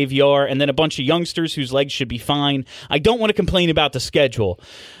 Hayes, JVR, and then a bunch of youngsters whose legs should be fine. I don't want to complain about the schedule.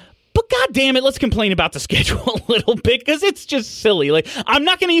 But God damn it, let's complain about the schedule a little bit because it's just silly. I'm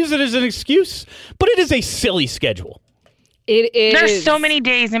not going to use it as an excuse, but it is a silly schedule. It is. There's so many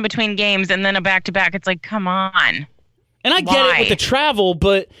days in between games and then a back-to-back. It's like, come on. And I get it with the travel,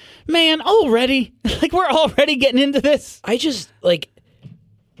 but man, already? We're already getting into this. I just,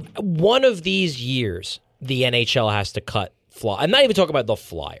 one of these years, the NHL has to cut I'm not even talking about the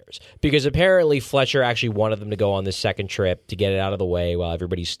Flyers, because apparently Fletcher actually wanted them to go on this second trip to get it out of the way while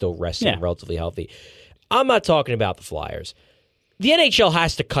everybody's still resting and relatively healthy. I'm not talking about the Flyers. the NHL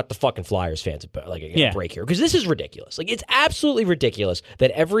has to cut the fucking Flyers fans a break here because this is ridiculous. Like, it's absolutely ridiculous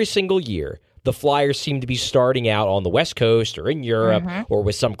that every single year the Flyers seem to be starting out on the West Coast or in Europe or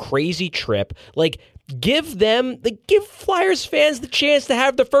with some crazy trip. Like, give Flyers fans the chance to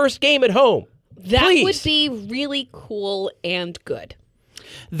have the first game at home. That Please. would be really cool and good.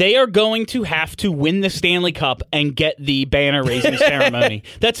 They are going to have to win the Stanley Cup and get the banner raising ceremony.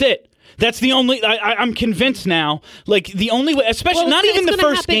 That's it. That's the only. I'm convinced now. Like the only way, especially not even the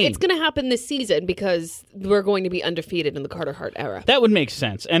first game. It's going to happen this season because we're going to be undefeated in the Carter Hart era. That would make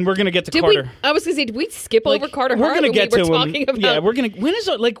sense, and we're going to get to Carter. I was going to say, did we skip over Carter Hart? We're going to get to him. About? Yeah, we're going to. When is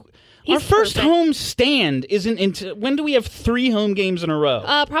it? Like our first home stand isn't into. When do we have 3 home games in a row?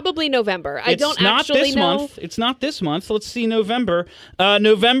 Probably November. I don't not actually this know. month. It's not this month. Let's see November.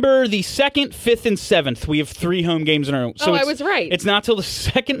 November the 2nd, 5th, and 7th. We have 3 home games in a row. So I was right. It's not till the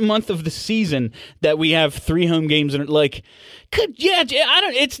 2nd month of the season that we have 3 home games in like.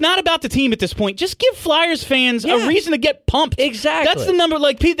 It's not about the team at this point. Just give Flyers fans a reason to get pumped. Exactly. That's the number.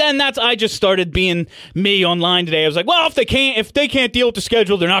 Like Pete, and I just started being me online today. I was like, well, if they can't deal with the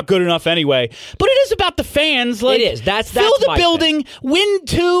schedule, they're not good enough anyway. But it is about the fans. Like, it is. That's fill the my building, win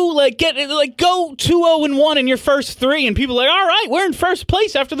 2, go 2-0-1 in your first 3, and people are like, all right, we're in first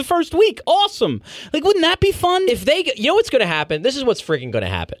place after the first week. Awesome. Like, wouldn't that be fun? If you know what's going to happen? This is what's freaking going to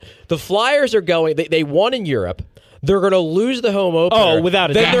happen. The Flyers are going. They won in Europe. They're going to lose the home opener. Oh,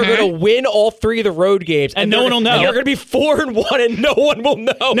 without a doubt. Then they're going to win all 3 of the road games, and no one will know. They're going to be 4-1, and no one will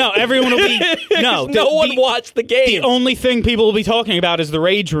know. No, everyone will be no one watched the game. The only thing people will be talking about is the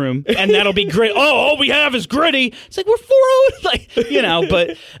rage room, and that'll be grit. Oh, all we have is gritty. It's like we're 4-0,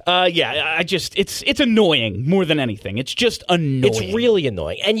 But it's annoying more than anything. It's just annoying. It's really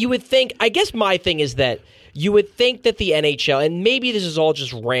annoying, and you would think. I guess my thing is that. You would think that the NHL, and maybe this is all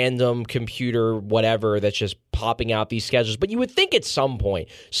just random computer whatever that's just popping out these schedules, but you would think at some point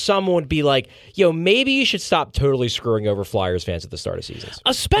someone would be like, yo, maybe you should stop totally screwing over Flyers fans at the start of seasons.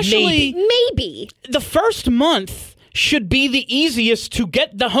 Especially maybe the first month should be the easiest to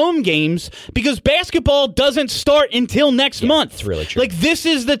get the home games because basketball doesn't start until next month. It's really true. Like, this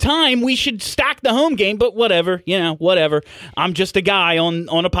is the time we should stack the home game, but whatever. I'm just a guy on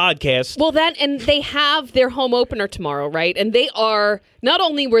a podcast. Well, and they have their home opener tomorrow, right? And they are, not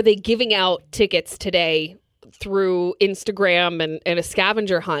only were they giving out tickets today through Instagram and a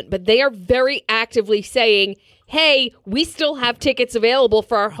scavenger hunt, but they are very actively saying, hey, we still have tickets available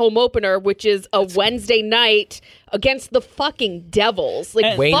for our home opener, which is a Wednesday night against the fucking Devils.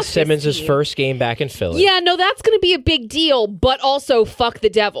 Like, Wayne Simmons' first game back in Philly. Yeah, no, that's going to be a big deal, but also fuck the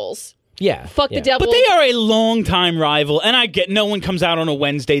Devils. Yeah. Fuck the Devils. But they are a longtime rival, and I get no one comes out on a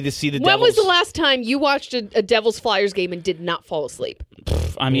Wednesday to see the Devils. When was the last time you watched a Devils Flyers game and did not fall asleep?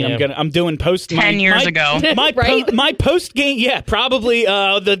 I mean, I'm doing post 10 years ago. My post game, probably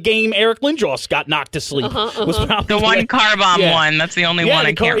the game Eric Lindros got knocked to sleep was probably the one car bomb one. That's the only one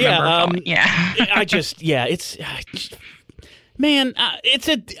I can't remember. It's. Man,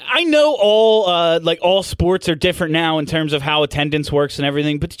 I know all sports are different now in terms of how attendance works and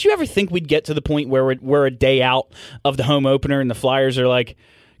everything. But did you ever think we'd get to the point where we're a day out of the home opener and the Flyers are like,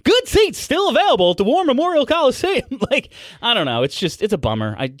 good seats still available at the War Memorial Coliseum? Like, I don't know. It's a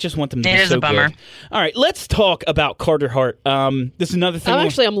bummer. I just want them to be so good. It is a bummer. All right, let's talk about Carter Hart. This is another thing.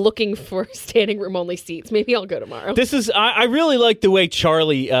 I'm looking for standing room only seats. Maybe I'll go tomorrow. I really like the way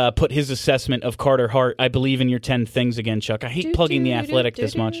Charlie put his assessment of Carter Hart. I believe in your 10 things again, Chuck. I hate plugging The Athletic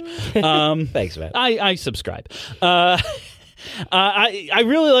this much. Thanks, man. I subscribe. I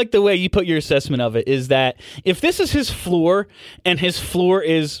really like the way you put your assessment of it, is that if this is his floor and his floor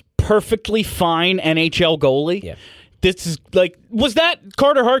is perfectly fine NHL goalie, this is like, was that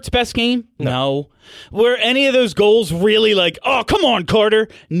Carter Hart's best game? No. Were any of those goals really like, oh, come on, Carter?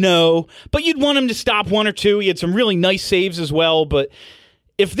 No. But you'd want him to stop 1 or 2. He had some really nice saves as well, but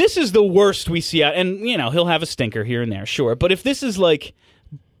if this is the worst we see out, and he'll have a stinker here and there, sure, but if this is like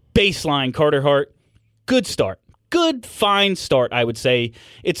baseline Carter Hart, good start. Good, fine start, I would say.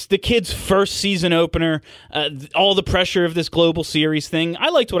 It's the kid's first season opener, all the pressure of this global series thing.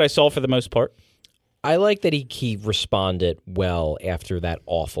 I liked what I saw for the most part. I like that he responded well after that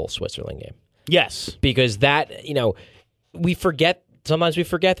awful Switzerland game. Yes. Because that, sometimes we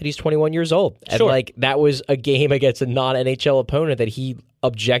forget that he's 21 years old. And that was a game against a non-NHL opponent that he,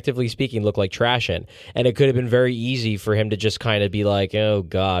 objectively speaking, looked like trash in. And it could have been very easy for him to just kind of be like, oh,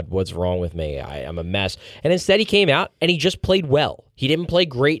 God, what's wrong with me? I'm a mess. And instead he came out and he just played well. He didn't play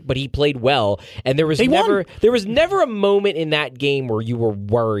great, but he played well. And there was never a moment in that game where you were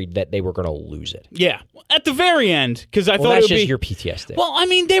worried that they were going to lose it. Yeah. At the very end, because I thought that's it would just be your PTSD. Well, I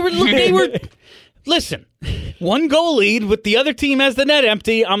mean, they were Listen, 1 goal lead with the other team has the net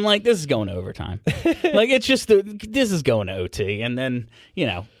empty. I'm like, this is going to overtime. Like, it's just, this is going to OT. And then,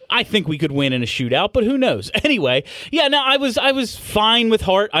 I think we could win in a shootout, but who knows? Anyway, yeah, no, I was fine with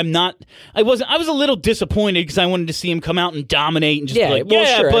Hart. I was a little disappointed because I wanted to see him come out and dominate and just be like,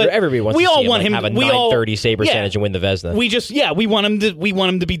 sure. but Everybody wants we to all see want him him. have a We all 930 save percentage and win the Vezina. We want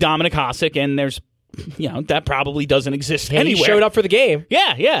him to be Dominic Hasek, and there's, that probably doesn't exist anywhere. He showed up for the game.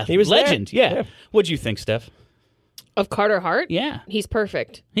 Yeah, He was legend. there. Yeah. What'd you think, Steph? Of Carter Hart? Yeah, He's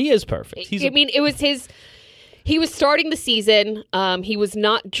perfect. he is perfect. It was his. He was starting the season. He was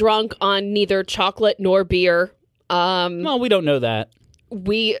not drunk on neither chocolate nor beer. Well, we don't know that.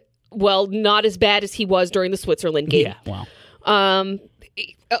 Not as bad as he was during the Switzerland game. Yeah, wow.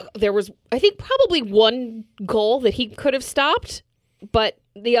 There was, I think, probably 1 goal that he could have stopped, but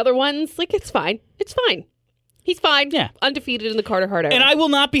the other ones, it's fine. It's fine. He's fine. Yeah. Undefeated in the Carter Hart era. And I will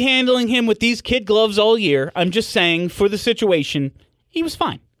not be handling him with these kid gloves all year. I'm just saying, for the situation, he was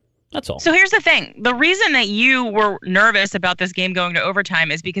fine. That's all. So here's the thing. The reason that you were nervous about this game going to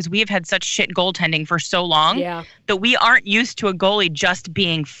overtime is because we have had such shit goaltending for so long that we aren't used to a goalie just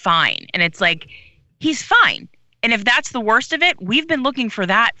being fine. And it's like, he's fine. And if that's the worst of it, we've been looking for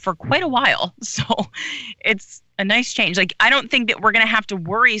that for quite a while. So it's a nice change. I don't think that we're going to have to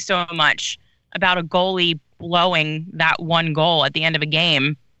worry so much about a goalie blowing that 1 goal at the end of a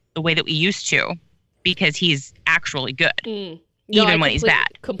game the way that we used to, because he's actually good. Even when he's bad.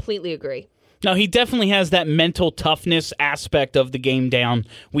 Completely agree. No, he definitely has that mental toughness aspect of the game down.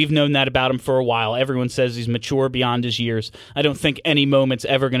 We've known that about him for a while. Everyone says he's mature beyond his years. I don't think any moment's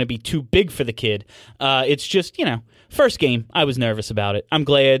ever going to be too big for the kid. It's just, first game, I was nervous about it. I'm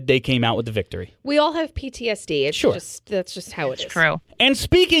glad they came out with the victory. We all have PTSD. That's just how it is. True. And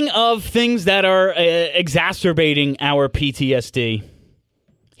speaking of things that are exacerbating our PTSD,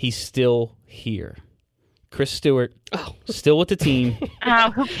 he's still here. Chris Stewart, still with the team.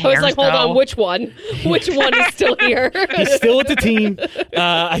 Oh, who cares? I was like, hold on, which one? Which one is still here? He's still with the team.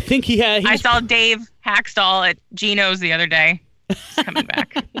 I think I saw Dave Hackstall at Gino's the other day. He's coming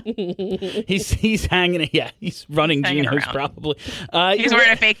back. he's hanging. Yeah, he's running Gino's around. Probably. He's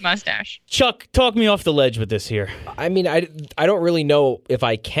wearing a fake mustache. Chuck, talk me off the ledge with this here. I mean, I don't really know if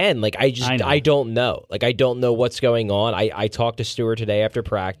I can. I don't know. I don't know what's going on. I talked to Stewart today after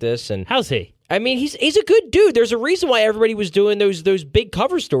practice, and how's he? I mean, he's a good dude. There's a reason why everybody was doing those big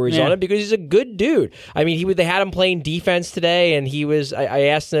cover stories on him, because he's a good dude. I mean, they had him playing defense today, and he was. I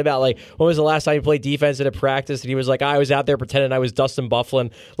asked him about when was the last time he played defense at a practice, and he was like, I was out there pretending I was Dustin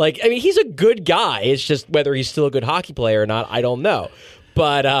Byfuglien. I mean, he's a good guy. It's just whether he's still a good hockey player or not, I don't know.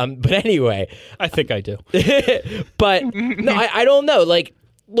 But anyway, I think I do. But no, I don't know.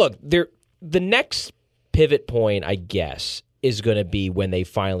 Look, the next pivot point, I guess, is going to be when they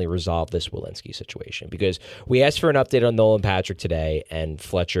finally resolve this Welinski situation, because we asked for an update on Nolan Patrick today, and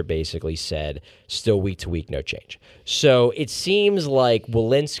Fletcher basically said still week to week, no change. So it seems like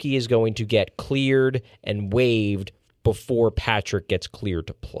Welinski is going to get cleared and waived before Patrick gets cleared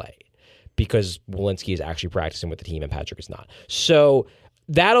to play, because Welinski is actually practicing with the team and Patrick is not. So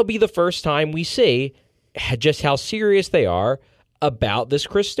that'll be the first time we see just how serious they are about this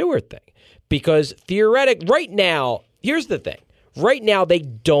Chris Stewart thing, because right now, here's the thing. Right now, they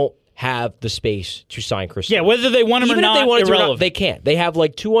don't have the space to sign Chris Stewart. Yeah, whether they want him Even or not, if they wanted to, irrelevant. they can't. They have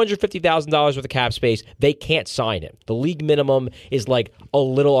 $250,000 worth of cap space. They can't sign him. The league minimum is a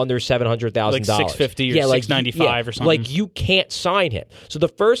little under $700,000. Like $650 or $695 or something. You can't sign him. So the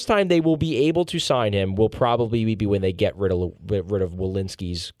first time they will be able to sign him will probably be when they get rid of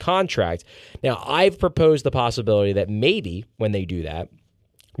Welinski's contract. Now, I've proposed the possibility that maybe when they do that,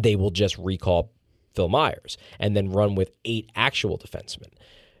 they will just recall Phil Myers and then run with 8 actual defensemen.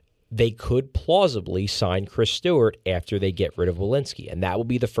 They could plausibly sign Chris Stewart after they get rid of Welinski, and that will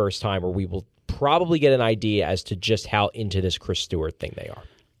be the first time where we will probably get an idea as to just how into this Chris Stewart thing they are.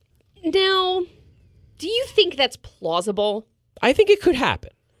 Now, do you think that's plausible? I think it could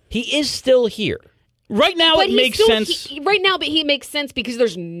happen. He is still here. Right now, it makes sense. Right now, but he makes sense because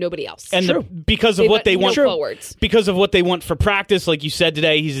there's nobody else. And because of what they want, forwards. Because of what they want for practice, like you said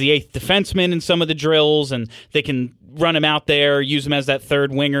today, he's the 8th defenseman in some of the drills, and they can run him out there, use him as that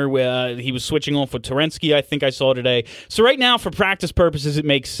third winger. He was switching off with Terensky, I think I saw today. So right now, for practice purposes, it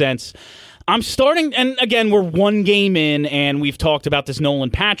makes sense. I'm starting, and again, we're 1 game in, and we've talked about this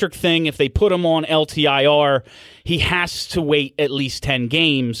Nolan Patrick thing. If they put him on LTIR, he has to wait at least 10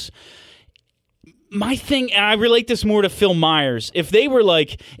 games. My thing, and I relate this more to Phil Myers. If they were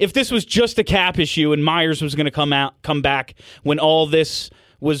if this was just a cap issue and Myers was going to come back when all this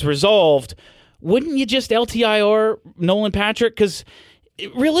was resolved, wouldn't you just LTIR Nolan Patrick? Because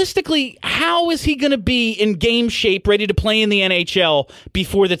realistically, how is he going to be in game shape, ready to play in the NHL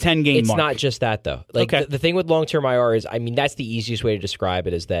before the 10-game It's mark? not just that, though. Like, Okay. the thing with long-term IR is, I mean, that's the easiest way to describe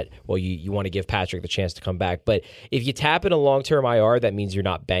it is that, well, you want to give Patrick the chance to come back. But if you tap in a long-term IR, that means you're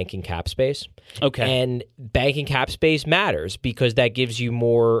not banking cap space. Okay. And banking cap space matters because that gives you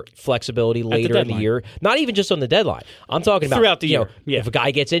more flexibility later in the deadline. year. Not even just on the deadline. I'm talking about Throughout the you know, year. Yeah. if a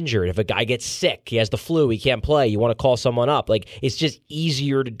guy gets injured, if a guy gets sick, he has the flu, he can't play, you want to call someone up. Like, it's just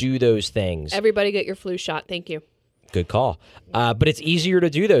easier to do those things. Everybody get your flu shot. Thank you. Good call. But it's easier to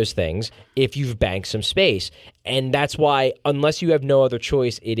do those things if you've banked some space. And that's why, unless you have no other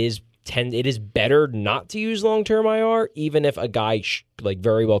choice, it is better not to use long-term IR, even if a guy like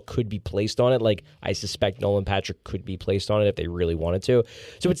very well could be placed on it. Like, I suspect Nolan Patrick could be placed on it if they really wanted to.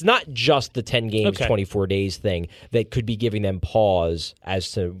 So it's not just the 10 games, Okay. 24 days thing that could be giving them pause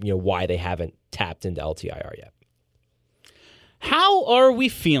as to why they haven't tapped into LTIR yet. How are we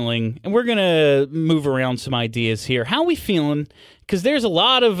feeling? And we're going to move around some ideas here. How are we feeling? Because there's a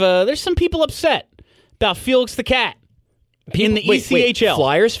lot of there's some people upset about Felix the Cat in the ECHL.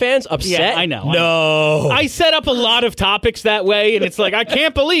 Flyers fans upset? Yeah, I know. No. I set up a lot of topics that way, and it's like I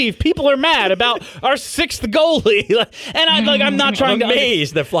can't believe people are mad about our sixth goalie. And I'm not trying I'm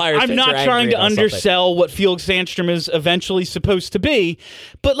amazed that Flyers I'm fans not are trying angry to about something. undersell what Felix Sandstrom is eventually supposed to be,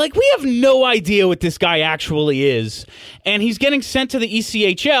 but we have no idea what this guy actually is, and he's getting sent to the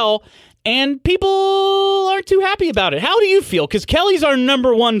ECHL. And people aren't too happy about it. How do you feel? Because Kelly's our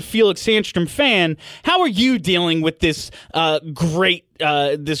number one Felix Sandstrom fan. How are you dealing with this great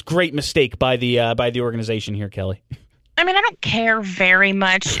mistake by the organization here, Kelly? I mean, I don't care very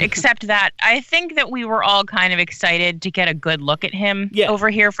much, except that I think that we were all kind of excited to get a good look at him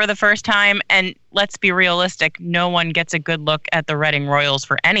over here for the first time. And let's be realistic, no one gets a good look at the Reading Royals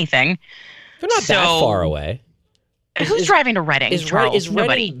for anything. They're not that far away. Who's driving to Reading, Charles? Is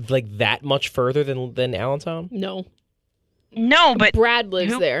Nobody. Reading like that much further than Allentown? No. No, but Brad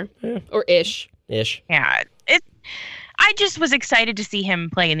lives there. Or ish. yeah, I just was excited to see him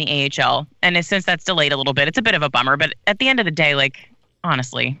play in the AHL, and since that's delayed a little bit, it's a bit of a bummer. But at the end of the day,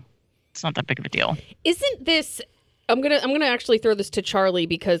 honestly, it's not that big of a deal. Isn't this? I'm gonna actually throw this to Charlie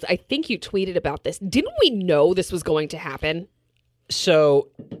because I think you tweeted about this. Didn't we know this was going to happen? So,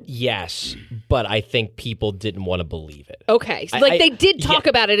 yes, but I think people didn't want to believe it. Okay, so, they did talk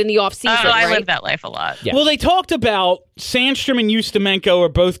about it in the off season. I right? live that life a lot. Yeah. Well, they talked about Sandstrom and Ustimenko are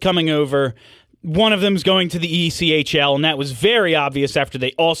both coming over. One of them's going to the ECHL, and that was very obvious after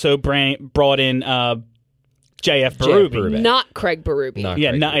they also brought in JF Berube. Not Craig Berube.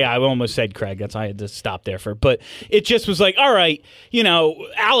 I almost said Craig. That's why I had to stop there but it just was like, all right,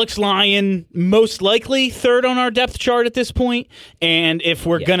 Alex Lyon most likely third on our depth chart at this point, and if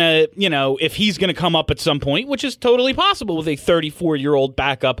we're gonna, if he's gonna come up at some point, which is totally possible with a 34-year-old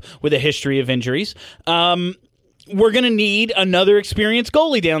backup with a history of injuries, we're going to need another experienced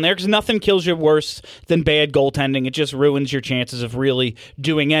goalie down there because nothing kills you worse than bad goaltending. It just ruins your chances of really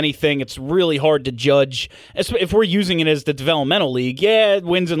doing anything. It's really hard to judge. If we're using it as the developmental league,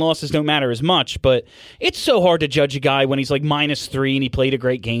 wins and losses don't matter as much, but it's so hard to judge a guy when he's -3 and he played a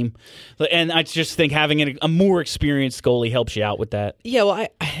great game. And I just think having a more experienced goalie helps you out with that. Yeah, well,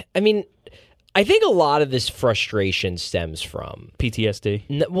 I mean, I think a lot of this frustration stems from PTSD.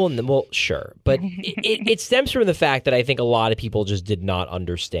 Well, sure, but it stems from the fact that I think a lot of people just did not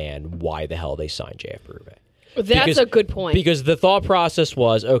understand why the hell they signed JF Berube. That's a good point. Because the thought process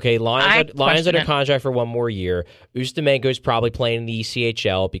was, okay, Lions question under it. contract for one more year. Ustimenko's probably playing in the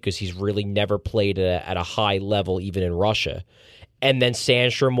ECHL because he's really never played at a high level, even in Russia. And then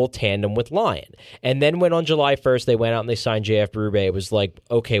Sandstrom will tandem with Lyon. And then when on July 1st they went out and they signed JF Berube, it was like,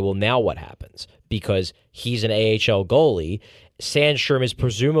 okay, well, now what happens? Because he's an AHL goalie. Sandstrom is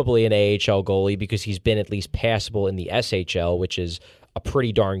presumably an AHL goalie because he's been at least passable in the SHL, which is a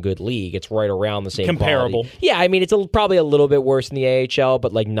pretty darn good league. It's right around the same Comparable. quality. Yeah, I mean, it's probably a little bit worse than the AHL,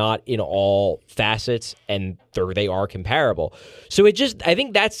 but not in all facets, and they are comparable. So I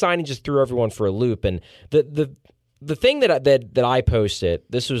think that signing just threw everyone for a loop. And the thing that I posted,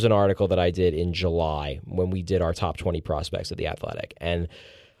 this was an article that I did in July when we did our top 20 prospects at The Athletic. And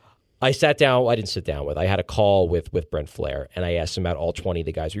I had a call with Brent Flair, and I asked him about all 20 of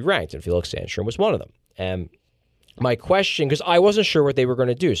the guys we ranked, and Felix Sandstrom was one of them. And my question, because I wasn't sure what they were going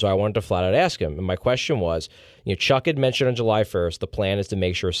to do, so I wanted to flat out ask him. And my question was, Chuck had mentioned on July 1st, the plan is to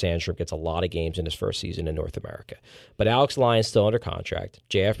make sure Sandstrom gets a lot of games in his first season in North America. But Alex Lyon's still under contract.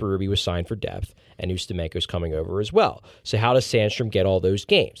 JF Berube was signed for depth, and Ustimenko's coming over as well. So how does Sandstrom get all those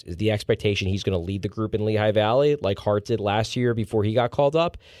games? Is the expectation he's going to lead the group in Lehigh Valley like Hart did last year before he got called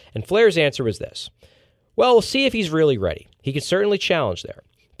up? And Flair's answer was this. Well, we'll see if he's really ready. He can certainly challenge there.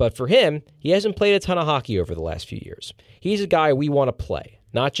 But for him, he hasn't played a ton of hockey over the last few years. He's a guy we want to play,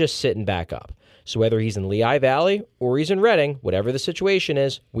 not just sit and back up. So whether he's in Lehigh Valley or he's in Reading, whatever the situation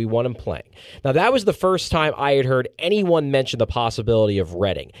is, we want him playing. Now, that was the first time I had heard anyone mention the possibility of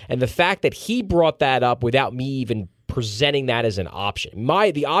Reading. And the fact that he brought that up without me even presenting that as an option.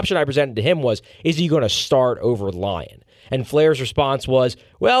 The option I presented to him was, is he going to start over Lyon? And Flair's response was,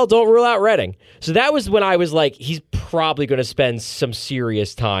 well, don't rule out Reading. So that was when I was like, he's probably going to spend some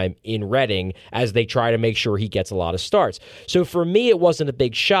serious time in Reading as they try to make sure he gets a lot of starts. So for me, it wasn't a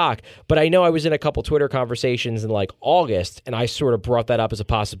big shock, but I know I was in a couple Twitter conversations in like August, and I sort of brought that up as a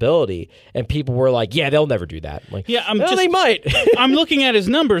possibility, and people were like, yeah, they'll never do that. I'm like, Yeah, they might. I'm looking at his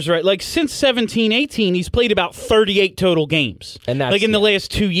numbers, right? Like since 17-18, he's played about 38 total games. And that's- like in the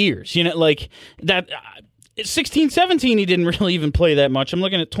last 2 years. You know, like that 16-17 he didn't really even play that much. I'm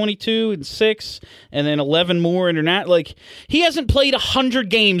looking at 22 and 6 and then 11 more internet. Like he hasn't played 100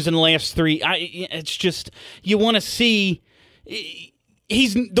 games in the last 3. It's just you want to see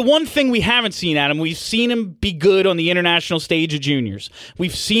he's the one thing we haven't seen, Adam. We've seen him be good on the international stage of juniors.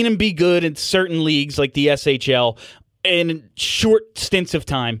 We've seen him be good in certain leagues like the SHL in short stints of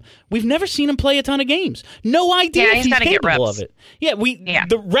time. We've never seen him play a ton of games. No idea if he's he's gotta get capable reps. of it.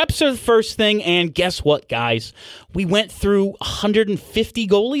 The reps are the first thing, and guess what, guys? We went through 150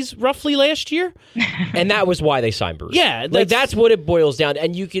 goalies roughly last year. And that was why they signed Bruce. Yeah, like that's what it boils down to.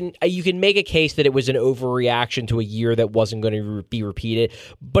 And you can make a case that it was an overreaction to a year that wasn't going to be repeated.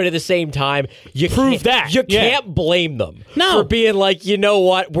 But at the same time, you can't blame them for being like, you know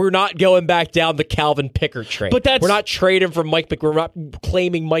what, we're not going back down the Calvin Pickard train. But we're not trading for we're not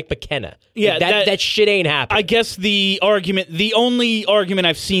claiming Mike McKenna. Yeah, that shit ain't happening. I guess the only argument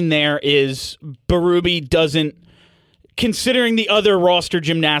I've seen there is Berube doesn't. Considering the other roster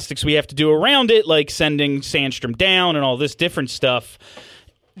gymnastics we have to do around it, like sending Sandstrom down and all this different stuff,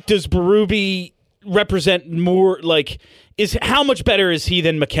 does Berube represent more, like, how much better is he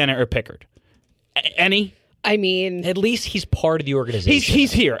than McKenna or Pickard? Any? I mean, at least he's part of the organization.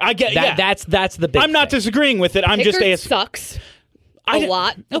 He's here. I get that. Yeah. That's the big. I'm not disagreeing with it. I'm Pickard just asking. Sucks a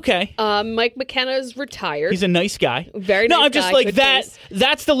lot. Okay. Mike McKenna's retired. He's a nice guy. Very nice No, I'm just guy, like good that. face.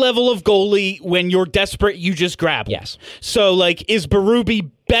 That's the level of goalie when you're desperate, you just grab him. Yes. So, like, is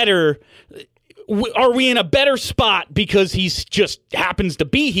Berube better? Are we in a better spot because he's just happens to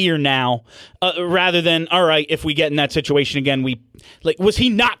be here now, rather than, all right, if we get in that situation again, was he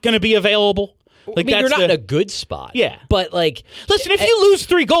not going to be available? Like, I mean, you're not in a good spot. Yeah. But, like... Listen, if you lose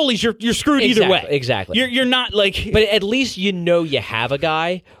 3 goalies, you're screwed either way. Exactly. You're not, like... But at least you know you have a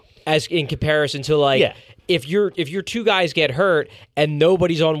guy, as in comparison to, like... Yeah. If your 2 guys get hurt and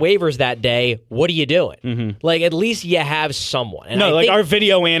nobody's on waivers that day, what are you doing? Mm-hmm. Like, at least you have someone. And no, like our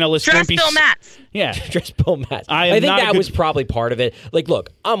video analyst Dress won't be... Bill Matz. Yeah. Dress Bill Matz. I think that was probably part of it. Like,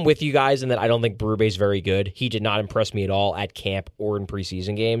 look, I'm with you guys in that I don't think Berube's very good. He did not impress me at all at camp or in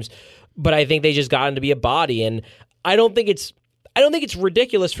preseason games. But I think they just got him to be a body, and I don't think it's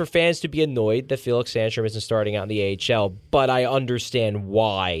ridiculous for fans to be annoyed that Felix Sandstrom isn't starting out in the AHL, but I understand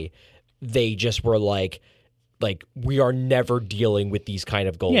why they just were like we are never dealing with these kind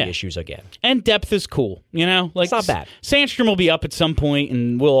of goalie issues again. And depth is cool, you know? Like, it's not bad. Sandstrom will be up at some point,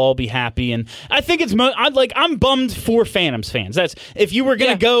 and we'll all be happy. And I think it's I'm bummed for Phantoms fans. That's if you were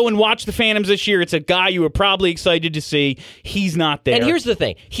going to go and watch the Phantoms this year, it's a guy you were probably excited to see. He's not there. And here's the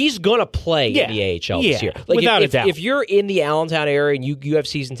thing: he's going to play in the AHL this year. Like, without a doubt. If you're in the Allentown area and you have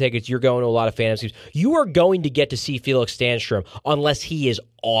season tickets, you're going to a lot of Phantoms games. You are going to get to see Felix Sandstrom unless he is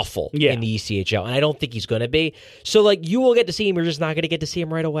awful in the ECHL, and I don't think he's going to be. So, like, you will get to see him. You're just not going to get to see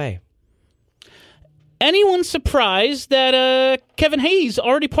him right away. Anyone surprised that Kevin Hayes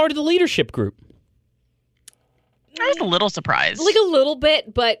already part of the leadership group? I was a little surprised. Like a little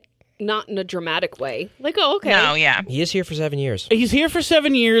bit, but not in a dramatic way. Like, oh, okay. No, yeah. He is here for 7 years. He's here for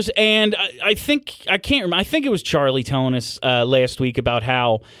 7 years, and I think I can't remember. I think it was Charlie telling us last week about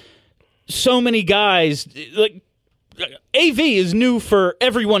how so many guys like. AV is new for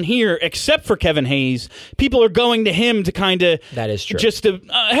everyone here except for Kevin Hayes. People are going to him to kind of... That is true. Just to,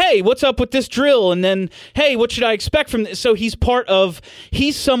 hey, what's up with this drill? And then, hey, what should I expect from this? So he's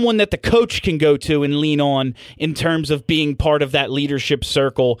he's someone that the coach can go to and lean on in terms of being part of that leadership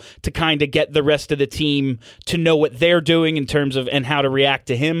circle to kind of get the rest of the team to know what they're doing in terms of and how to react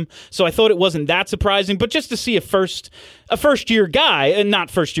to him. So I thought it wasn't that surprising, but just to see a first-year guy, and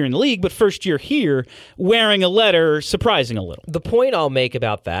not first year in the league, but first year here, wearing a letter, surprising a little. The point I'll make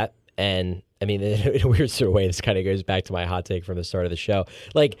about that, and I mean, in a weird sort of way, this kind of goes back to my hot take from the start of the show.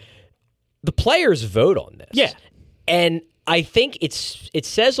 Like, the players vote on this. Yeah. And I think it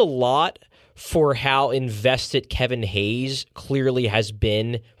says a lot for how invested Kevin Hayes clearly has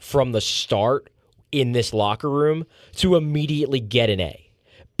been from the start in this locker room to immediately get an A.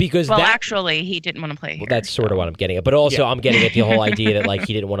 Because actually, he didn't want to play here. Well, that's sort of what I'm getting at. But also, I'm getting at the whole idea that like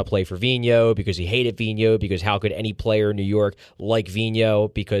he didn't want to play for Vigneault because he hated Vigneault, because how could any player in New York like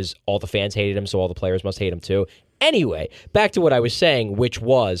Vigneault, because all the fans hated him, so all the players must hate him too. Anyway, back to what I was saying, which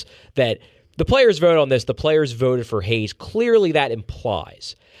was that the players voted on this. The players voted for Hayes. Clearly, that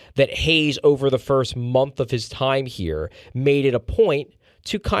implies that Hayes, over the first month of his time here, made it a point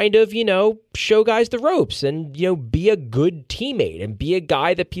to kind of, show guys the ropes and, be a good teammate and be a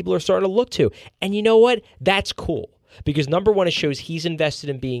guy that people are starting to look to. And you know what? That's cool. Because number one, it shows he's invested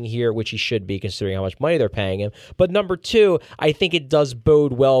in being here, which he should be considering how much money they're paying him. But number two, I think it does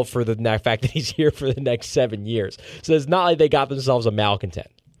bode well for the fact that he's here for the next 7 years. So it's not like they got themselves a malcontent.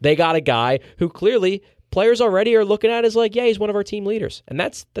 They got a guy who clearly players already are looking at as like, yeah, he's one of our team leaders, and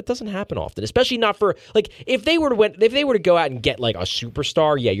that doesn't happen often, especially not for like if they were to go out and get like a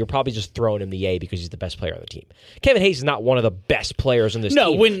superstar, yeah, you're probably just throwing him the A because he's the best player on the team. Kevin Hayes is not one of the best players on this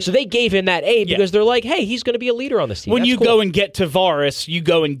team, so they gave him that A because they're like, hey, he's going to be a leader on this team. When go and get Tavares, you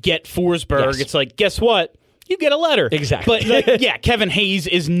go and get Forsberg. Yes. It's like, guess what? You get a letter. Exactly. But Kevin Hayes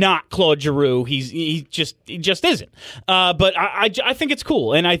is not Claude Giroux. He just isn't. But I think it's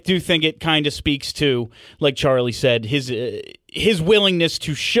cool, and I do think it kind of speaks to, like Charlie said, his willingness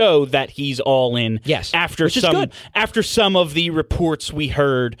to show that he's all in. Yes. After some of the reports we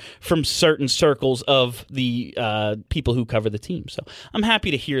heard from certain circles of the people who cover the team. So I'm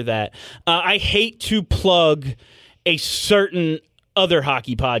happy to hear that. I hate to plug a certain other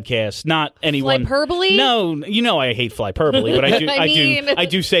hockey podcasts, not anyone. Flyperbole? No, I hate Flyperbole, but I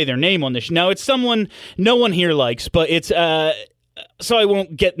do say their name on this. No, it's someone no one here likes, but it's so I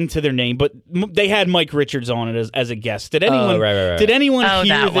won't get into their name, but they had Mike Richards on it as a guest. Did anyone right. Did anyone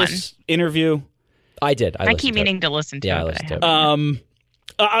hear this interview? I did. I keep meaning to listen to it. Yeah, I listened to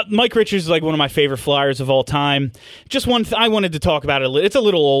it. Mike Richards is like one of my favorite Flyers of all time. Just one I wanted to talk about it. It's a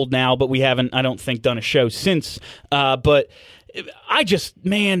little old now, but we haven't, I don't think, done a show since. But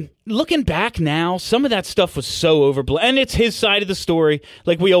looking back now, some of that stuff was so overblown. And it's his side of the story.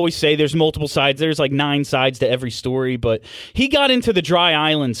 Like we always say, there's multiple sides. There's like 9 sides to every story. But he got into the Dry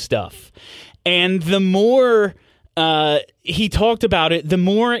Island stuff. And the more he talked about it, the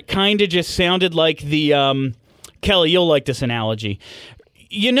more it kind of just sounded like the Kelly, you'll like this analogy.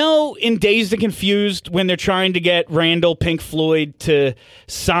 In Dazed and Confused, when they're trying to get Randall Pink Floyd to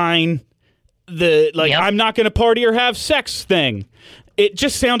sign I'm not going to party or have sex thing. It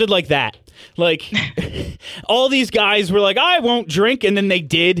just sounded like that. Like all these guys were like, I won't drink, and then they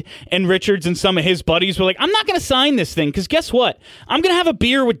did. And Richards and some of his buddies were like, I'm not going to sign this thing because guess what? I'm going to have a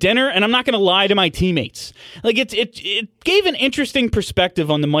beer with dinner, and I'm not going to lie to my teammates. Like it gave an interesting perspective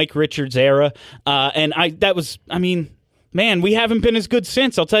on the Mike Richards era, man, we haven't been as good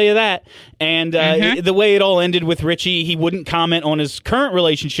since, I'll tell you that. And the way it all ended with Richie, he wouldn't comment on his current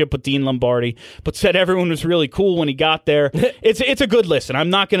relationship with Dean Lombardi, but said everyone was really cool when he got there. It's a good listen. I'm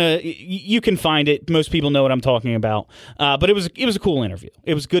not going to... You can find it. Most people know what I'm talking about. But it was a cool interview.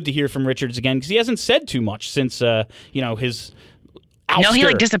 It was good to hear from Richards again because he hasn't said too much since, his... No,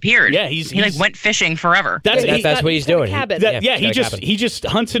 he disappeared. Yeah, he went fishing forever. That's what he's doing. He just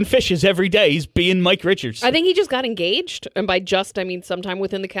hunts and fishes every day. He's being Mike Richards. I think he just got engaged, and by just I mean sometime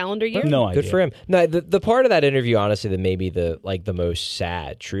within the calendar year. No idea. Good for him. No, the part of that interview, honestly, that made me the most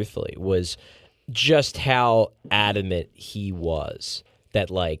sad, truthfully, was just how adamant he was that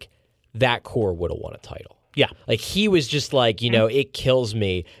that core would have won a title. Yeah. He was just like, it kills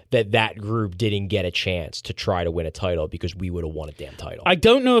me that group didn't get a chance to try to win a title because we would have won a damn title. I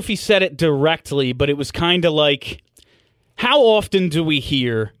don't know if he said it directly, but it was kind of like, how often do we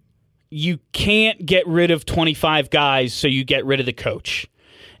hear you can't get rid of 25 guys, so you get rid of the coach?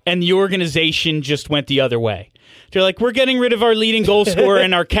 And the organization just went the other way. They're like, we're getting rid of our leading goal scorer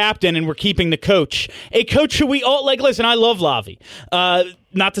and our captain, and we're keeping the coach. A coach who we all like. Listen, I love Lavi.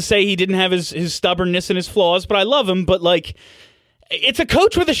 Not to say he didn't have his stubbornness and his flaws, but I love him. But it's a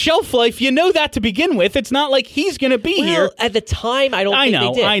coach with a shelf life. You know that to begin with. It's not like he's going to be here. At the time, I don't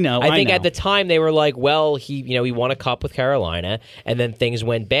think they did. I know. I think at the time they were like, well, he won a cup with Carolina, and then things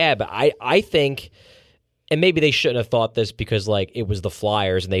went bad. But I think. And maybe they shouldn't have thought this because it was the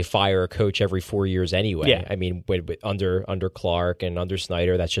Flyers and they fire a coach every 4 years anyway. Yeah. I mean, under Clark and under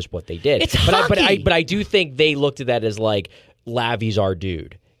Snyder, that's just what they did. It's hockey. But I do think they looked at that as Lavi's our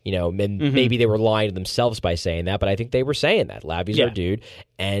dude. You know, and maybe they were lying to themselves by saying that, but I think they were saying that. Lavi's our dude.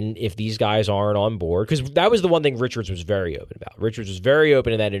 And if these guys aren't on board, because that was the one thing Richards was very open about. Richards was very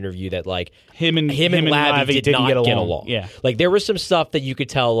open in that interview that, like, him and Lavi did not get along. Yeah. Like, there was some stuff that you could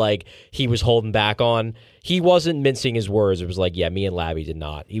tell, like, he was holding back on. He wasn't mincing his words. It was like, yeah, me and Lavi did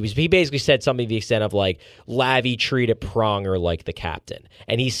not. He basically said something to the extent of, like, Lavi treated Pronger like the captain.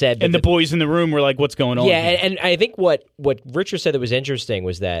 And he said that and the boys in the room were like, what's going on? Yeah, and I think what Richard said that was interesting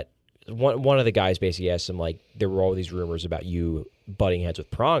was that one of the guys basically asked him, like, there were all these rumors about you butting heads with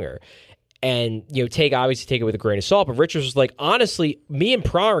Pronger. And, you know, obviously take it with a grain of salt, but Richards was like, honestly, me and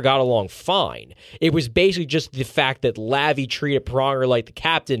Pronger got along fine. It was basically just the fact that Lavi treated Pronger like the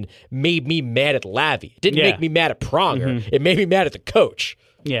captain made me mad at Lavi. It didn't make me mad at Pronger. It made me mad at the coach.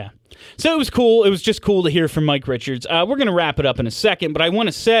 Yeah. So it was cool. It was just cool to hear from Mike Richards. We're going to wrap it up in a second, but I want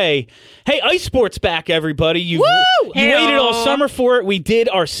to say, hey, Ice Sport's back, everybody. You waited all summer for it. We did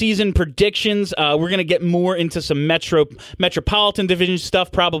our season predictions. We're going to get more into some Metropolitan Division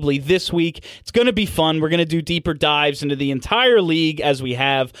stuff probably this week. It's going to be fun. We're going to do deeper dives into the entire league as we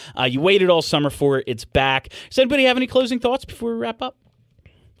have. You waited all summer for it. It's back. Does anybody have any closing thoughts before we wrap up?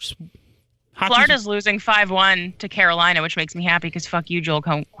 Florida's losing 5-1 to Carolina, which makes me happy because fuck you, Joel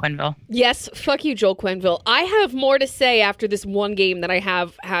Quenneville. Yes, fuck you, Joel Quenneville. I have more to say after this one game than I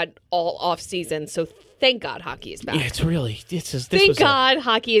have had all off season. So thank God hockey is back. Yeah, Thank God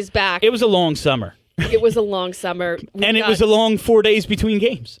hockey is back. It was a long summer. It was a long summer. It was a long 4 days between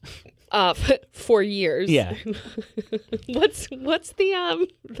games. 4 years. Yeah. What's the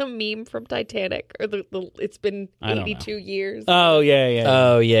meme from Titanic? Or it's been 82 years. Oh yeah.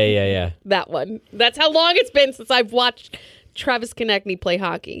 Oh yeah. That one. That's how long it's been since I've watched Travis Konechny play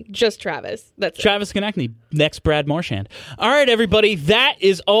hockey. Just Travis. That's it. Travis Konechny, next Brad Marchand. All right, everybody, that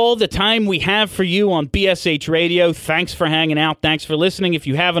is all the time we have for you on BSH Radio. Thanks for hanging out. Thanks for listening. If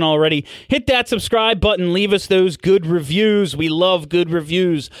you haven't already, hit that subscribe button. Leave us those good reviews. We love good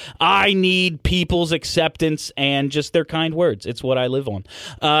reviews. I need people's acceptance and just their kind words. It's what I live on.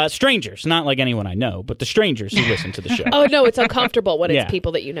 Strangers, not like anyone I know, but the strangers who listen to the show. Oh, no, it's uncomfortable when it's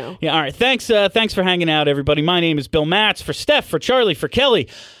people that you know. Yeah, all right. Thanks for hanging out, everybody. My name is Bill Matz. For Steph, for Charlie, for Kelly.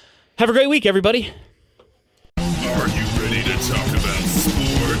 Have a great week, everybody. Are you ready to talk